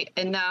 okay,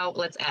 and now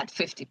let's add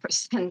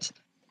 50%.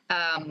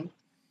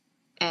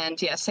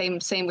 And yeah,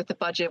 same with the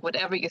budget.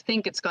 Whatever you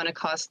think it's going to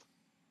cost,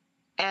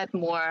 add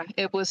more.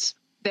 It was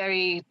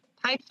very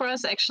tight for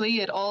us, actually.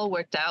 It all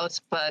worked out.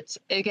 But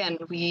again,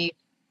 we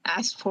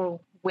asked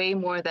for way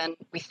more than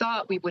we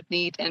thought we would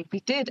need, and we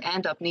did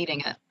end up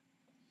needing it.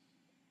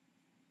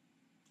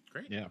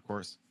 Great. Yeah, of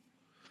course.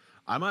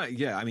 I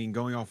mean,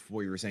 going off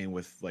what you were saying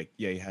with like,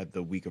 yeah, you had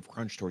the week of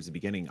crunch towards the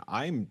beginning.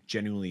 I'm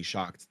genuinely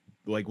shocked.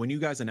 Like, when you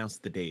guys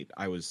announced the date,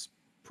 I was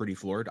pretty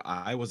floored.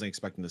 I wasn't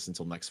expecting this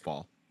until next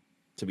fall,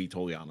 to be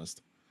totally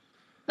honest.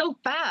 So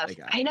fast.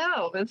 Like, I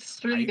know.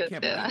 It's really good.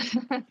 Yeah.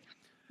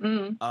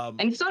 And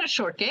it's not a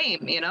short game,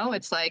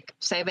 it's like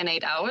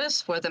 7-8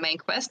 hours for the main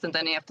quest, and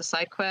then you have the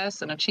side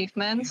quests and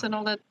achievements and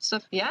all that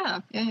stuff.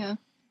 Yeah.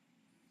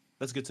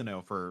 That's good to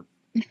know for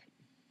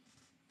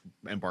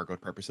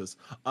embargoed purposes.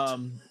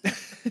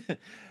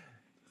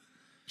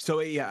 So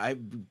yeah,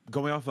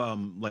 going off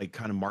like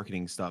kind of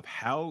marketing stuff,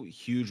 how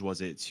huge was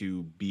it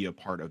to be a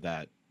part of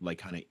that like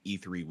kind of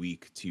E3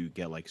 week to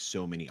get like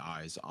so many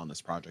eyes on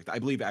this project? I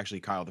believe actually,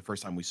 Kyle, the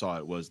first time we saw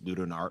it was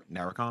Ludo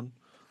Naricon.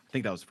 I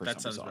think that was the first time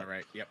we saw it. That sounds about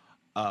right. Yep.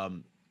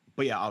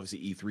 But yeah,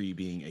 obviously E3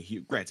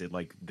 being granted,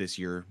 like this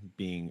year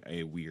being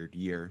a weird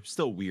year,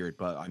 still weird,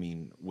 but I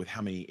mean, with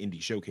how many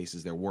indie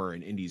showcases there were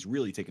and indies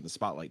really taking the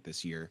spotlight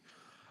this year,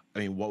 I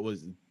mean, what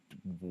was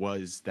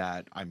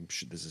that? I'm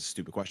sure this is a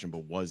stupid question,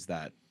 but was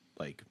that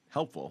like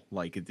helpful?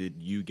 Like, did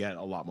you get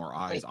a lot more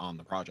eyes on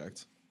the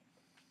project?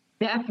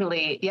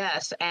 Definitely,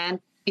 yes. And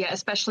yeah,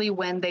 especially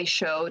when they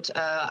showed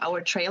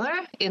our trailer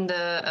in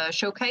the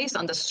showcase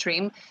on the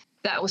stream,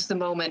 that was the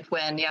moment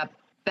when, yeah,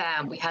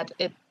 bam, we had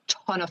a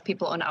ton of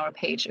people on our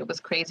page. It was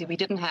crazy. We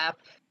didn't have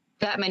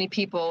that many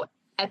people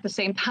at the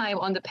same time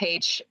on the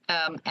page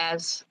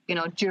as,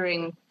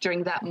 during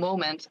that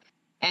moment.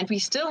 And we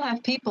still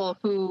have people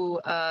who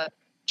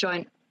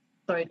join.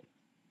 Sorry.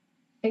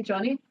 Hey,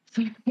 Johnny.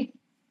 Sorry.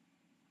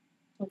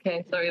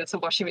 Okay, sorry. It's a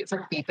washing machine. It's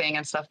like beeping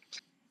and stuff.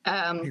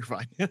 You're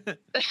fine.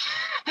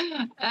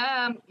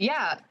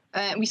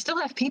 We still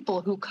have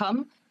people who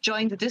come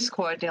join the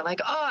Discord. They're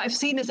like, oh, I've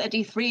seen this at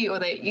E3, or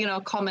they,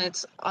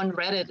 comment on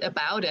Reddit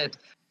about it.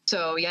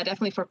 So yeah,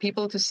 definitely for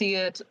people to see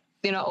it,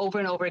 over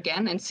and over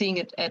again, and seeing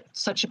it at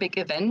such a big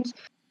event,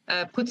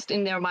 puts it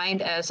in their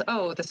mind as,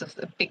 oh, this is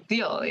a big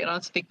deal,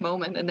 it's a big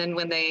moment. And then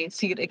when they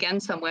see it again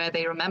somewhere,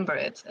 they remember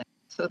it.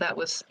 So that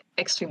was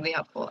extremely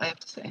helpful, I have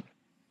to say.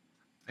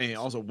 And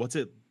also, what's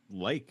it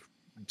like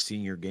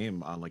seeing your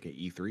game on like an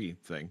E3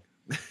 thing?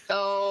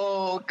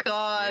 Oh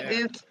God,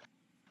 yeah.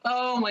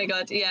 Oh my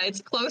God, yeah,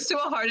 it's close to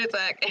a heart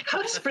attack. It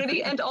was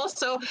pretty, and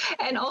also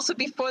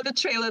before the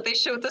trailer, they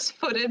showed this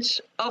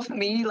footage of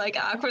me like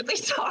awkwardly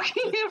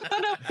talking in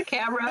front of the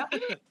camera,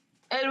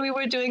 and we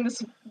were doing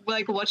this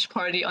like watch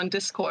party on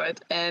Discord,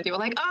 and they were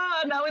like,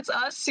 "Oh, now it's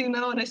us," and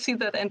I see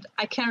that, and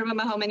I can't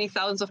remember how many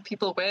thousands of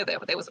people were there,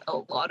 but there was a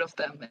lot of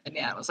them, and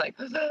yeah, I was like,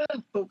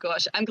 "Oh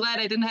gosh, I'm glad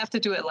I didn't have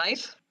to do it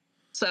live."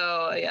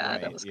 So yeah,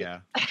 Right, that was good.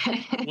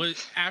 yeah.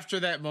 Was after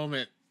that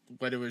moment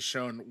when it was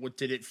shown, what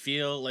did it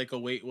feel like? A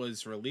weight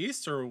was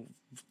released, or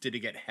did it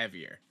get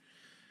heavier?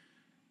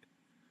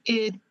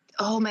 It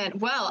oh man,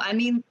 well, I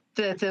mean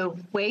the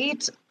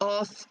weight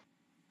of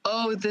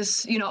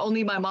this,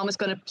 only my mom is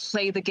going to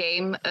play the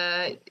game,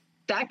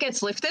 that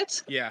gets lifted.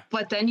 Yeah.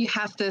 But then you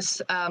have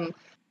this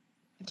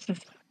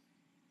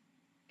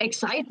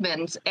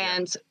excitement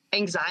and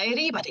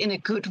anxiety, but in a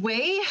good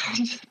way,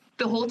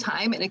 the whole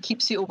time, and it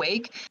keeps you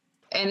awake,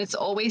 and it's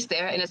always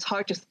there, and it's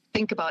hard to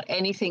think about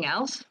anything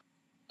else.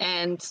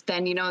 And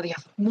then they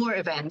have more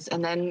events,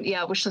 and then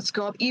wishlets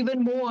go up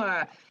even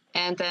more.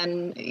 And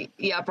then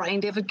Brian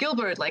David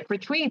Gilbert like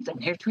retweets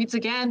and he retweets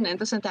again, and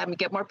this and that, and we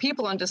get more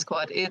people on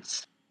Discord.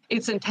 It's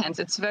intense.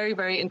 It's very,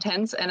 very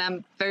intense, and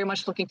I'm very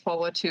much looking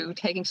forward to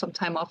taking some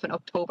time off in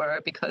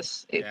October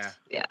because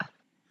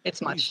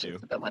it's much.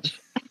 It's a bit much.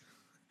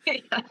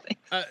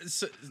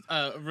 So,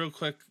 real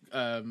quick,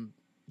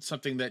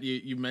 something that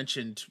you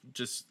mentioned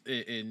just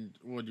in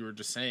what you were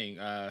just saying.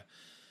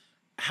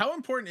 How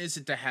important is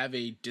it to have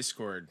a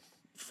Discord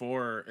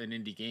for an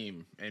indie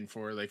game and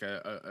for like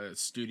a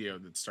studio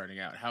that's starting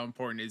out? How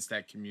important is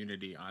that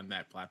community on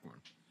that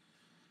platform?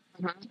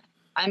 Mm-hmm.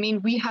 I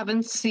mean, we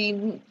haven't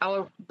seen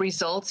our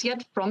results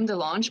yet from the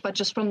launch, but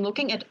just from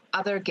looking at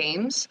other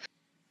games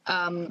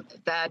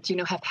that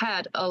have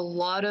had a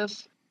lot of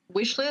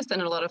wish list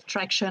and a lot of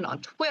traction on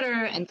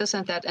Twitter and this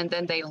and that, and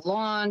then they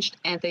launched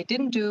and they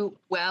didn't do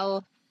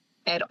well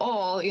at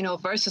all,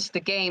 versus the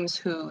games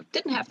who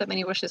didn't have that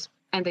many wishes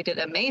and they did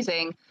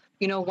amazing.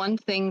 One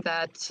thing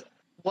that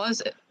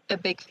was a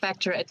big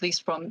factor, at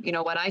least from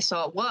what I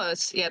saw,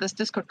 was this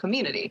Discord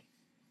community.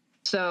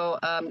 So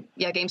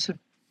games who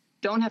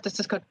don't have this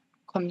Discord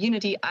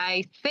community,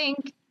 I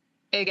think,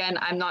 again,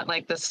 I'm not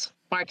like this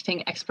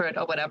marketing expert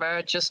or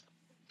whatever, just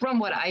from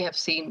what I have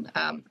seen,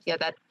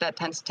 that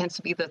tends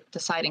to be the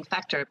deciding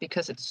factor,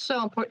 because it's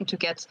so important to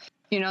get,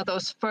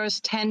 those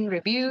first 10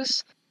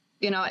 reviews,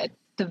 at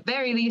the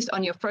very least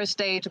on your first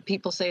day, to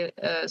people say,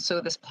 so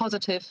this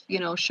positive,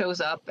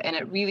 shows up, and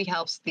it really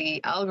helps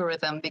the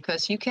algorithm,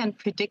 because you can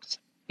predict,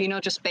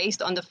 just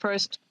based on the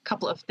first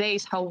couple of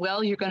days, how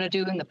well you're going to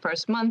do in the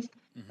first month,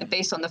 and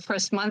based on the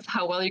first month,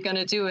 how well you're going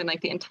to do in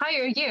like the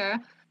entire year.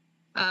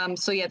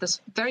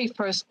 This very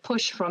first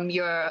push from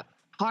your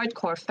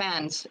hardcore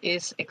fans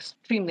is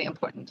extremely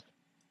important.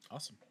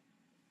 Awesome.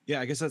 Yeah,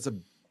 I guess that's a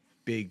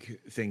big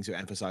thing to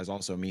emphasize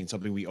also. I mean,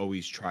 something we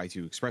always try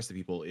to express to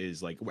people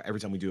is like every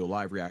time we do a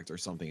live react or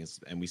something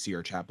and we see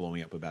our chat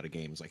blowing up about a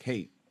game, it's like,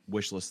 hey,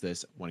 wishlist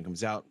this when it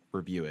comes out,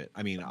 review it.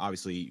 I mean,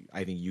 obviously,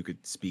 I think you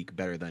could speak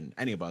better than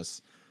any of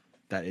us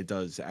that it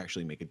does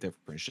actually make a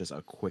difference. Just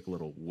a quick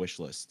little wish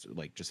list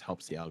like just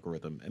helps the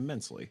algorithm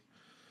immensely.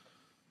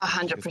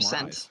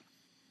 100%.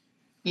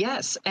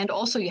 Yes, and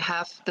also you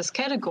have this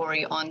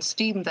category on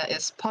Steam that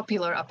is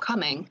popular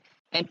upcoming,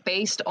 and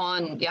based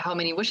on how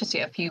many wishes you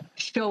have, you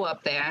show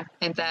up there,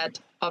 and that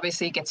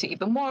obviously gets you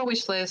even more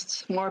wish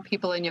lists, more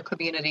people in your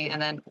community,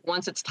 and then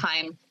once it's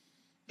time,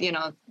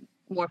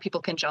 more people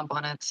can jump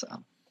on it.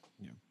 So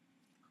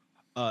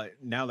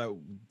now that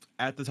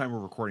at the time we're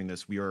recording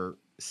this, we are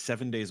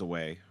 7 days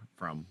away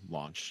from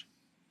launch.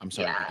 I'm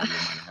sorry to give you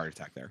a minor heart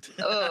attack there.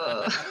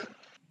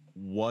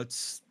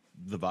 What's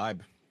the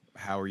vibe?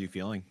 How are you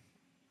feeling?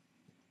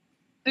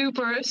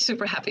 Super,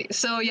 super happy.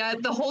 So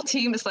the whole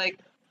team is like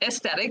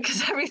ecstatic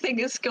because everything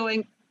is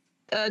going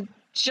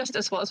just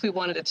as well as we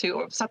wanted it to,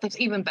 or sometimes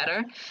even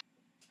better.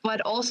 But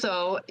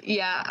also,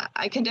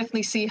 I can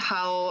definitely see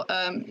how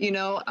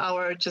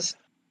our just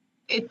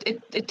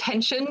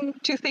attention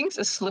to things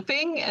is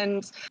slipping,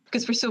 and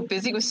because we're so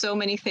busy with so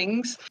many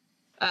things,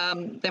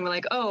 then we're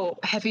like, oh,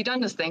 have you done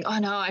this thing? Oh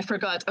no, I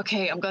forgot.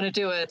 Okay, I'm gonna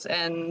do it.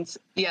 And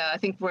I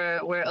think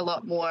we're a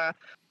lot more.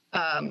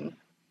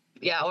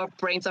 Our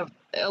brains are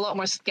a lot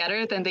more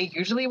scattered than they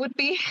usually would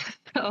be.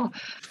 So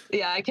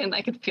I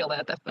can feel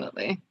that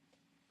definitely.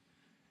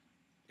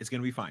 It's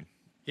gonna be fine.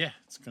 Yeah,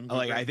 it's gonna be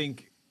great. I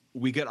think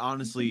we could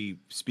honestly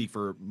speak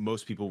for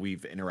most people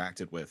we've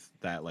interacted with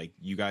that like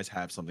you guys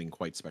have something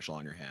quite special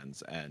on your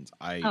hands, and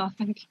I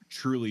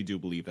truly do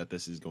believe that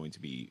this is going to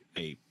be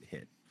a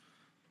hit.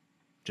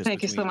 Just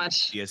thank you so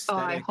much. The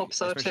aesthetic, I hope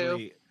so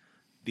too.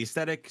 The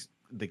aesthetic,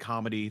 the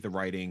comedy, the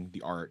writing,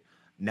 the art.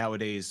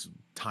 Nowadays,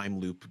 time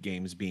loop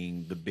games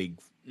being the big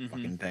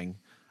fucking thing.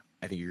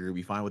 I think you're gonna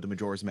be fine with the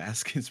Majora's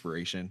Mask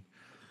inspiration.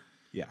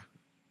 Yeah.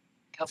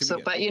 I hope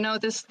so, but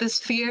this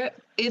fear,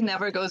 it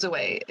never goes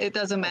away. It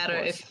doesn't matter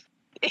if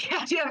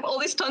you have all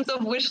these tons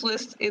of wish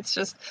lists. It's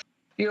just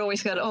you're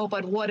always got, oh,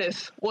 but what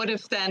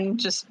if then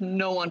just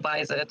no one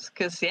buys it?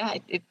 Because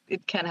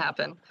it can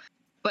happen,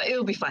 but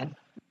it'll be fine.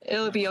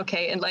 It'll be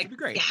okay, and like, it'll be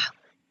great.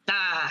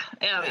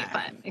 It'll be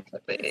fine.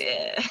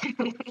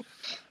 Exactly.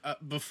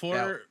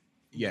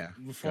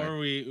 Before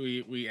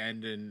we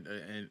end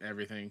and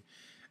everything,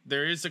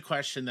 there is a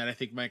question that I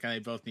think Mike and I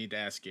both need to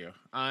ask you.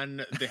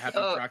 On the Happy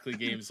Broccoli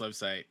Games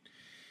website,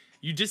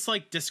 you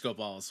dislike disco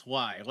balls.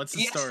 Why? What's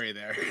the story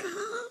there?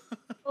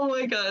 Oh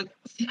my god.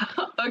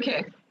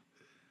 Okay.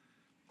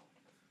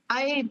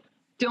 I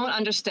don't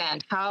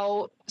understand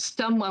how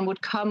someone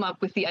would come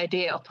up with the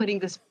idea of putting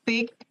this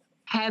big,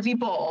 heavy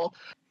ball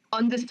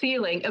on the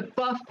ceiling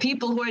above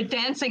people who are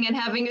dancing and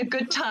having a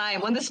good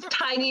time on this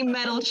tiny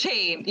metal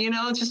chain, you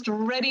know, just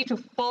ready to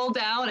fall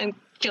down and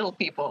kill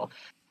people.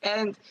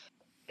 And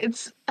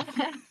it's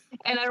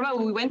and I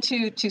remember we went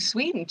to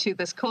Sweden to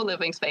this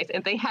co-living space,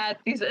 and they had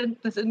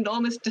this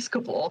enormous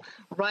disco ball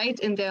right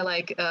in their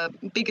like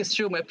biggest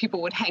room where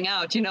people would hang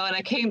out, you know. And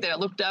I came there,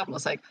 looked up, and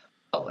was like,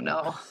 oh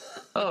no.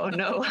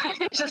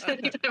 Just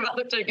anytime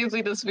out there gives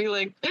me this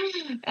feeling.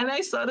 And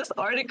I saw this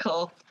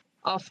article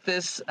of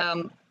this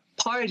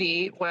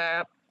party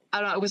where, I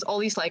don't know, it was all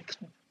these like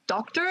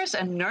doctors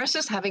and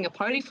nurses having a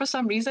party for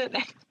some reason.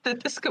 The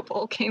disco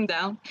ball came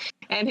down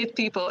and hit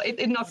people.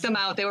 It knocked them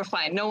out. They were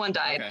fine. No one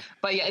died. Okay.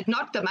 But yeah, it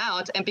knocked them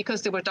out. And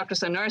because they were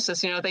doctors and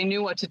nurses, you know, they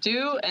knew what to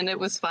do and it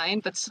was fine.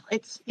 But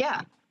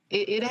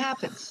it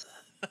happens.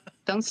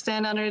 Don't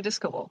stand under a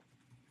disco ball.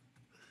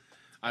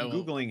 I'm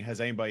Googling,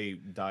 has anybody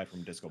died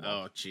from disco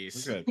ball? Oh,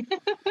 jeez. Good.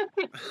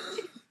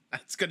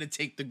 That's going to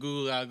take the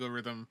Google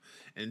algorithm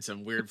in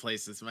some weird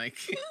places, Mike.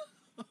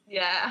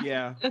 Yeah.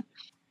 Yeah.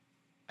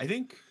 I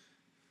think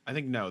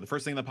no. The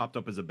first thing that popped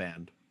up is a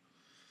band.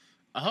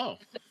 Oh.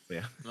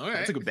 Yeah. All right.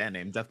 That's a good band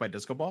name. Death by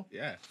Disco Ball.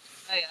 Yeah.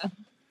 Oh, yeah.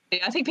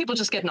 Yeah, I think people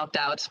just get knocked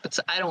out, but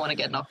I don't want to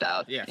get knocked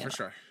out. Yeah, for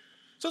sure.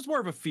 So it's more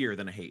of a fear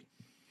than a hate.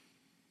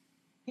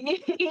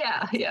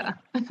 Yeah.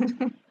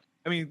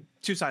 I mean,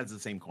 two sides of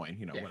the same coin,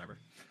 you know, whatever.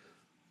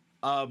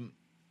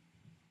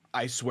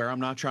 I swear I'm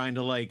not trying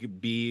to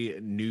like be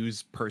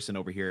news person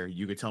over here.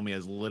 You could tell me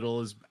as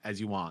little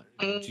as you want.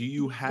 Do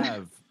you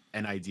have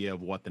an idea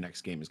of what the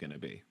next game is going to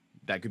be?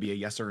 That could be a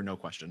yes or a no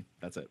question.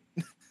 That's it.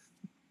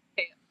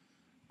 Okay.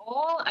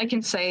 All I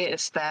can say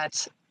is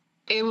that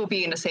it will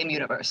be in the same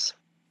universe.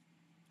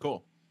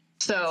 Cool.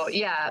 So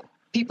yeah,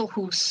 people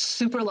who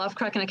super love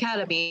Kraken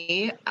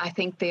Academy, I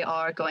think they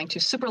are going to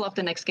super love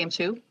the next game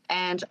too.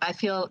 And I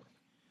feel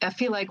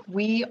like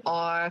we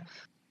are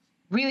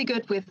really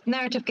good with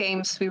narrative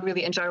games. We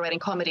really enjoy writing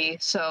comedy.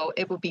 So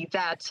it will be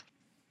that,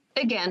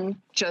 again,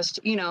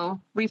 just, you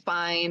know,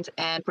 refined.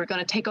 And we're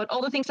going to take out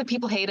all the things that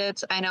people hated.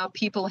 I know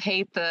people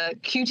hate the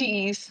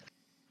QTEs.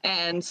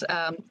 And,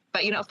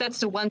 but, you know, if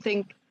that's the one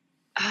thing,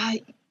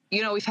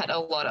 you know, we've had a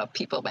lot of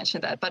people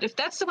mention that. But if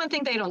that's the one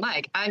thing they don't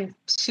like, I'm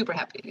super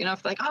happy. You know,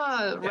 if like,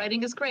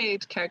 writing is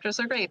great. Characters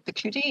are great. The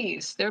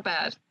QTEs, they're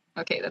bad.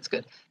 Okay, that's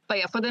good. But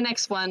yeah, for the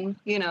next one,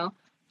 you know,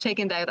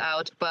 taking that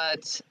out,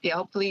 but yeah,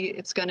 hopefully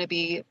it's going to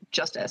be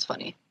just as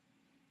funny.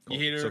 Cool.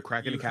 So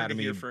Kraken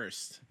Academy here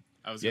first.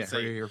 I was going to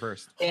say here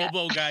first.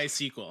 Hobo Guy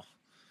sequel.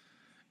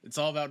 It's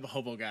all about the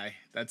Hobo Guy.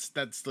 That's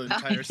the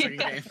entire second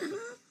game.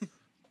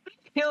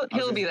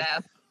 He'll be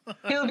that.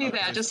 He'll be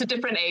that. Just a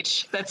different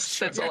age.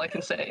 That's all I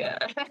can say. Yeah.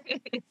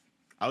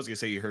 I was gonna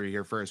say you heard it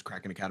here first.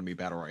 Kraken Academy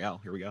Battle Royale.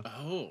 Here we go.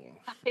 Oh.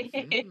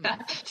 Yeah.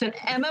 It's an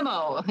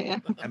MMO. Yeah.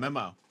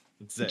 MMO.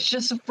 That's it. It's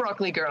just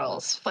broccoli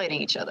girls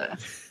fighting each other.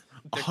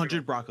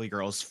 100 broccoli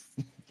girls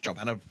jump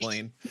out of a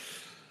plane.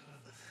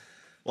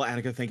 Well,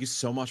 Annika, thank you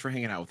so much for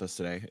hanging out with us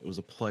today. It was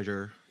a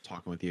pleasure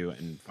talking with you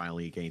and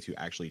finally getting to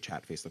actually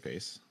chat face to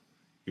face.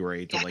 You were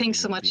a delightful thanks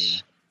so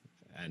much.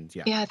 And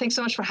thanks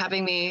so much for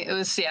having me. It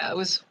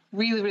was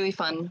really, really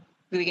fun.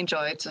 Really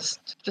enjoyed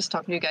just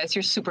talking to you guys.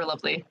 You're super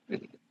lovely.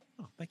 Really.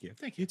 Oh, thank you.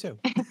 Thank you too.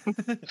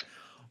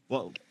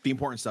 Well, the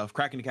important stuff.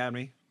 Kraken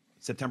Academy,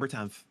 September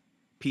 10th,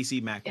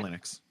 PC, Mac,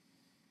 Linux.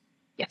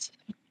 Yes.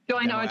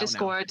 Join our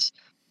Discord.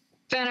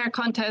 Fan art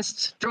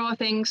contest, draw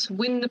things,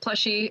 win the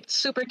plushie.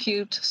 Super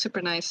cute,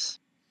 super nice.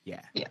 Yeah.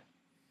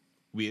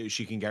 Yeah.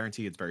 She can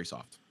guarantee it's very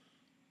soft.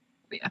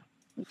 Yeah,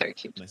 very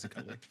cute. Nice and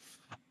cuddly.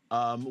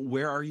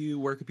 Where are you?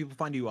 Where can people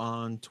find you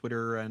on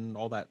Twitter and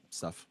all that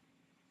stuff?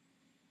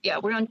 Yeah,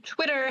 we're on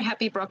Twitter,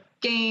 Happy Brock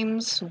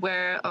Games.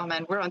 We're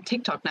on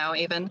TikTok now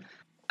even.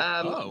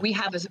 We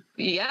have this.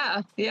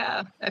 Yeah.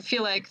 I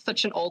feel like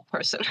such an old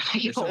person.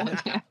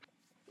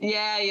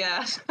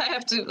 Yeah. I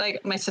have to,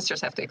 like, my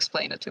sisters have to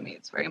explain it to me.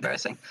 It's very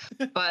embarrassing.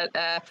 But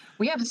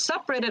we have a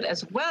subreddit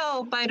as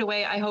well, by the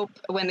way. I hope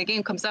when the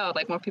game comes out,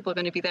 like, more people are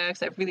going to be there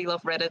because I really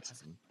love Reddit.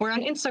 Awesome. We're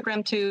on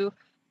Instagram too,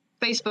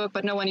 Facebook,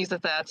 but no one uses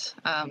that.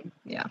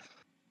 Yeah,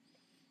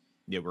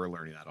 we're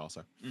learning that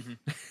also. Mm-hmm.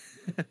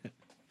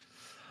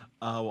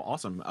 Well,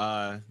 awesome.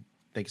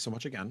 Thank you so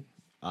much again.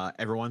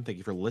 Everyone, thank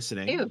you for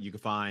listening. You can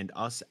find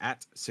us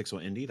at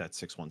 61indie. That's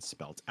 61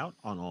 spelled out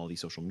on all the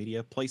social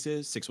media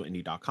places,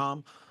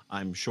 61indie.com.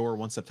 I'm sure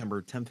once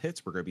September 10th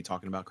hits, we're going to be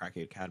talking about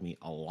Kraken Academy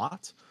a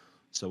lot.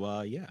 So,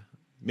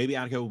 maybe,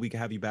 Annika, we could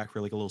have you back for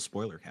like a little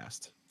spoiler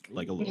cast,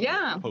 like a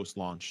little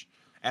post-launch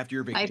after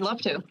your vacation. I'd love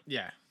to.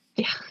 Yeah.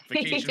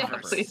 Vacation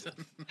first.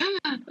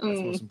 That's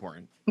most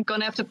important. I'm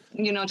going to have to,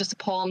 just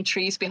palm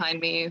trees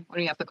behind me when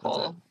we have the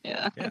call.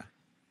 Yeah.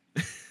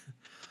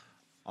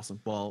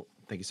 Awesome. Well,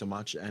 thank you so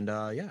much. And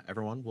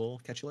everyone,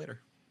 we'll catch you later.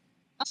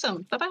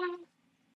 Awesome. Bye-bye.